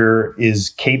manager is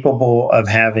capable of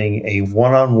having a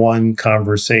one-on-one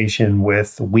conversation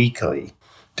with weekly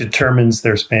determines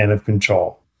their span of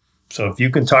control. So if you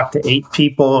can talk to 8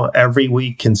 people every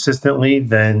week consistently,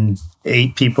 then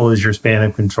 8 people is your span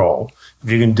of control.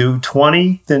 If you can do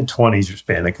 20, then 20 is your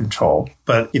span of control.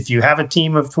 But if you have a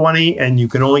team of 20 and you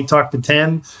can only talk to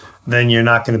 10, then you're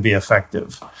not going to be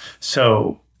effective.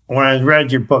 So when I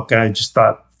read your book, I just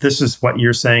thought, this is what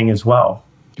you're saying as well.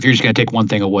 If you're just going to take one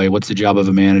thing away, what's the job of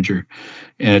a manager?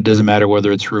 And it doesn't matter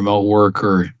whether it's remote work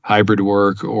or hybrid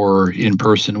work or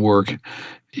in-person work.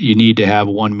 You need to have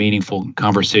one meaningful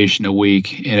conversation a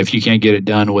week. And if you can't get it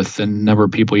done with the number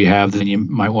of people you have, then you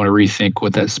might want to rethink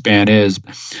what that span is.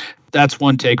 That's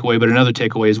one takeaway. But another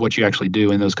takeaway is what you actually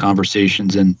do in those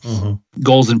conversations. And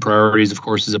goals and priorities, of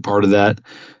course, is a part of that.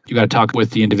 You got to talk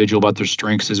with the individual about their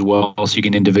strengths as well, so you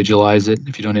can individualize it.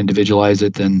 If you don't individualize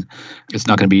it, then it's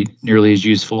not going to be nearly as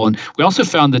useful. And we also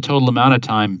found the total amount of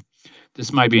time.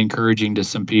 This might be encouraging to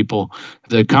some people.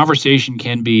 The conversation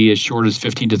can be as short as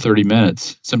 15 to 30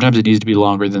 minutes. Sometimes it needs to be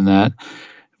longer than that,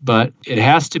 but it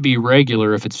has to be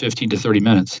regular if it's 15 to 30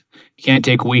 minutes. You can't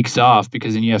take weeks off,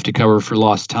 because then you have to cover for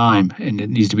lost time, and it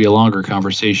needs to be a longer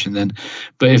conversation then.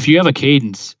 But if you have a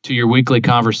cadence to your weekly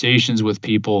conversations with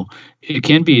people, it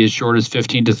can be as short as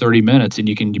 15 to 30 minutes, and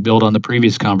you can build on the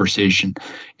previous conversation,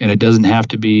 and it doesn't have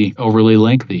to be overly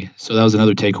lengthy. So that was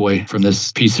another takeaway from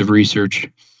this piece of research.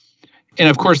 And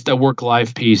of course, the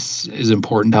work-life piece is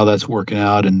important, how that's working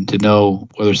out, and to know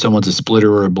whether someone's a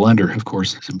splitter or a blender, of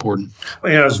course, is important.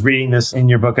 Well, I was reading this in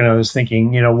your book and I was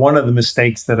thinking, one of the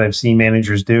mistakes that I've seen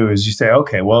managers do is you say,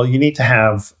 okay, well, you need to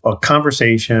have a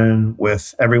conversation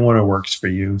with everyone who works for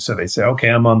you. So they say, okay,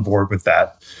 I'm on board with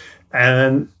that.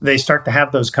 And they start to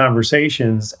have those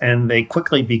conversations and they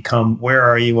quickly become, where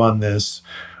are you on this?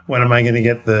 When am I going to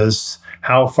get this?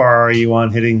 How far are you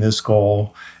on hitting this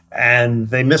goal? And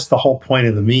they miss the whole point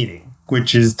of the meeting,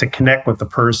 which is to connect with the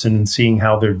person and seeing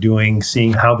how they're doing,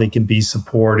 seeing how they can be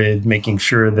supported, making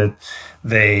sure that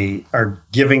they are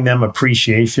giving them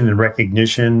appreciation and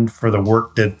recognition for the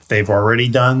work that they've already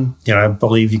done. I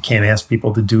believe you can't ask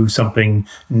people to do something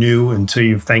new until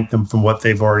you've thanked them for what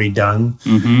they've already done.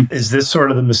 Mm-hmm. Is this sort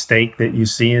of the mistake that you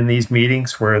see in these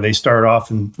meetings where they start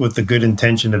off with the good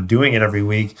intention of doing it every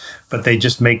week, but they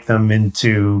just make them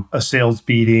into a sales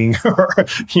meeting or,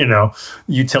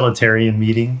 utilitarian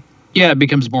meeting? Yeah, it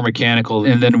becomes more mechanical,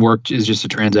 and then work is just a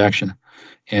transaction.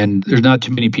 And there's not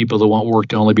too many people that want work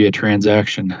to only be a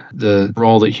transaction. The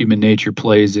role that human nature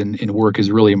plays in work is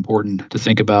really important to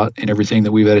think about in everything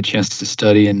that we've had a chance to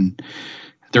study. And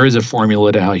there is a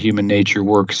formula to how human nature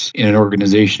works in an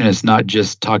organization. It's not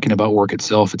just talking about work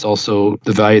itself. It's also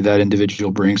the value that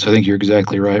individual brings. So I think you're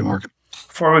exactly right, Mark.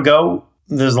 Before we go,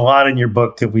 there's a lot in your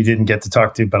book that we didn't get to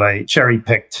talk to, but I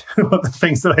cherry-picked the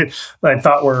things that I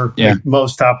thought were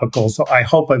most topical. So I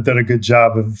hope I've done a good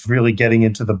job of really getting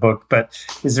into the book. But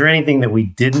is there anything that we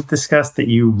didn't discuss that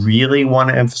you really want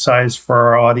to emphasize for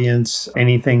our audience?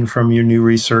 Anything from your new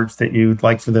research that you'd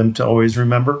like for them to always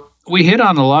remember? We hit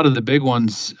on a lot of the big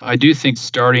ones. I do think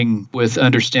starting with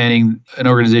understanding an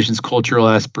organization's cultural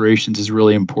aspirations is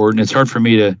really important. It's hard for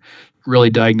me to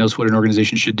really diagnose what an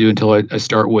organization should do until I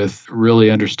start with really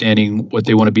understanding what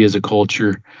they want to be as a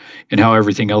culture and how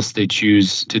everything else they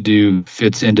choose to do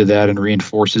fits into that and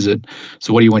reinforces it.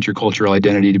 So what do you want your cultural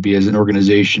identity to be as an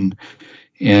organization,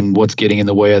 and what's getting in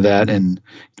the way of that, and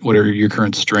what are your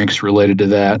current strengths related to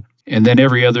that? And then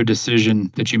every other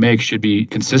decision that you make should be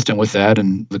consistent with that.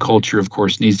 And the culture, of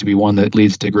course, needs to be one that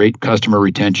leads to great customer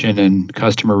retention and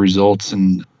customer results.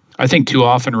 And I think too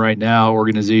often right now,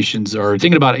 organizations are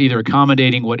thinking about either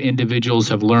accommodating what individuals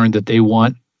have learned that they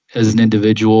want as an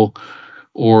individual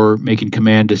or making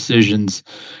command decisions.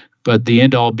 But the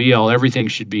end all be all, everything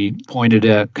should be pointed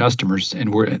at customers.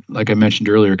 And like I mentioned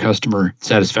earlier, customer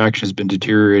satisfaction has been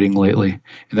deteriorating lately.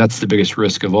 And that's the biggest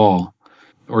risk of all.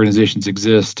 Organizations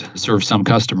exist to serve some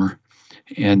customer.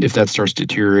 And if that starts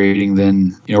deteriorating,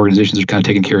 then organizations are kind of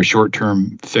taking care of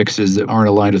short-term fixes that aren't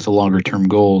aligned with the longer-term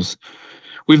goals.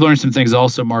 We've learned some things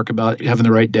also, Mark, about having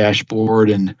the right dashboard,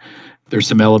 and there's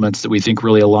some elements that we think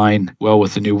really align well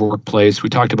with the new workplace. We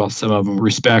talked about some of them,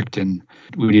 respect, and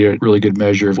we need a really good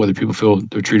measure of whether people feel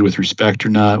they're treated with respect or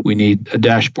not. We need a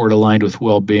dashboard aligned with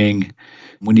well-being.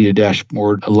 We need a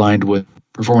dashboard aligned with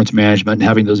performance management and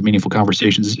having those meaningful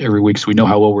conversations every week so we know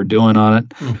how well we're doing on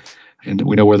it. And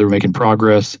we know whether we're making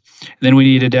progress. And then we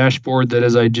need a dashboard that,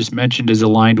 as I just mentioned, is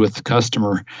aligned with the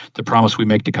customer, the promise we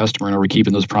make to customer, and are we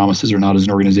keeping those promises or not as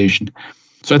an organization?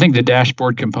 So I think the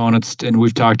dashboard components, and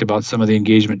we've talked about some of the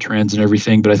engagement trends and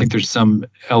everything, but I think there's some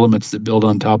elements that build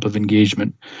on top of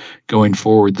engagement going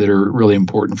forward that are really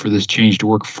important for this changed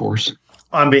workforce.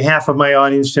 On behalf of my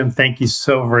audience, Jim, thank you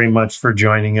so very much for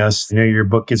joining us. Your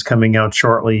book is coming out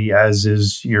shortly, as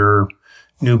is your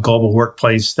new global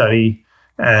workplace study.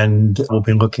 And we'll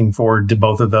be looking forward to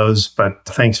both of those. But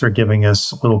thanks for giving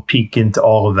us a little peek into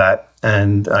all of that.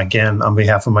 And again, on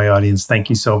behalf of my audience, thank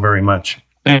you so very much.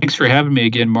 Thanks for having me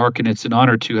again, Mark. And it's an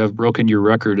honor to have broken your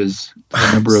record as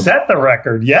a number of... Set the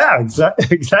record. Yeah,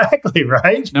 exactly,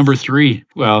 right? Number 3.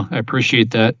 Well, I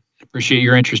appreciate that. Appreciate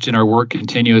your interest in our work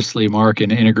continuously, Mark,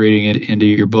 and integrating it into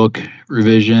your book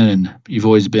revision. And you've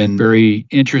always been very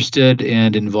interested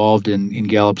and involved in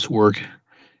Gallup's work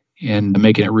and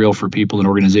making it real for people and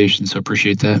organizations. So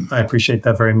appreciate that. I appreciate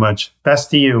that very much. Best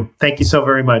to you. Thank you so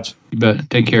very much. You bet.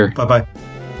 Take care. Bye-bye.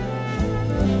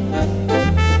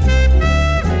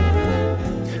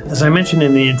 As I mentioned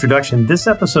in the introduction, this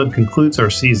episode concludes our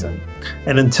season.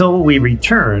 And until we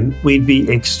return, we'd be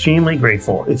extremely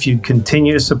grateful if you'd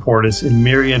continue to support us in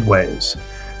myriad ways.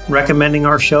 Recommending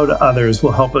our show to others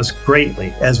will help us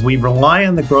greatly as we rely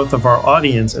on the growth of our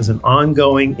audience as an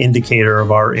ongoing indicator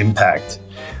of our impact.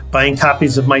 Buying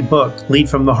copies of my book, Lead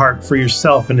from the Heart, for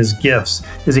yourself and as gifts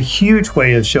is a huge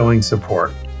way of showing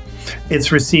support. It's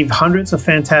received hundreds of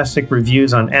fantastic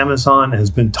reviews on Amazon and has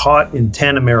been taught in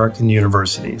 10 American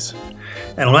universities.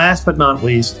 And last but not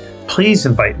least, please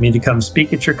invite me to come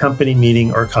speak at your company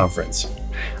meeting or conference.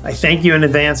 I thank you in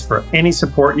advance for any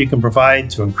support you can provide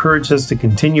to encourage us to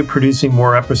continue producing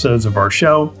more episodes of our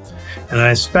show. And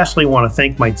I especially want to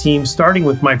thank my team, starting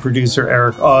with my producer,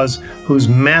 Eric Oz, whose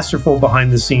masterful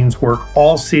behind-the-scenes work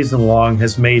all season long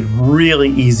has made really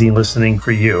easy listening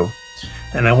for you.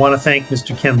 And I want to thank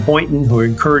Mr. Ken Boynton, who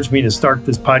encouraged me to start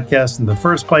this podcast in the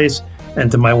first place, and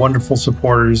to my wonderful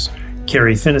supporters,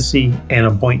 Carrie Finnessy,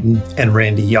 Anna Boynton, and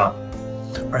Randy Young.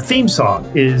 Our theme song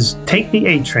is Take the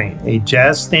A-Train, a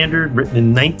jazz standard written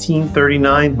in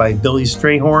 1939 by Billy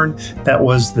Strayhorn that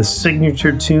was the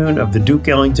signature tune of the Duke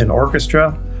Ellington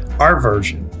Orchestra. Our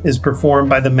version is performed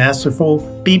by the masterful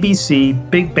BBC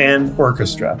Big Band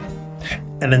Orchestra.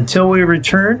 And until we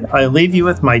return, I leave you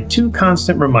with my two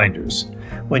constant reminders.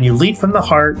 When you lead from the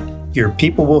heart, your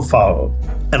people will follow,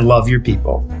 and love your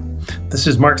people. This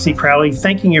is Mark C. Crowley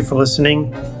thanking you for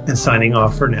listening and signing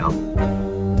off for now.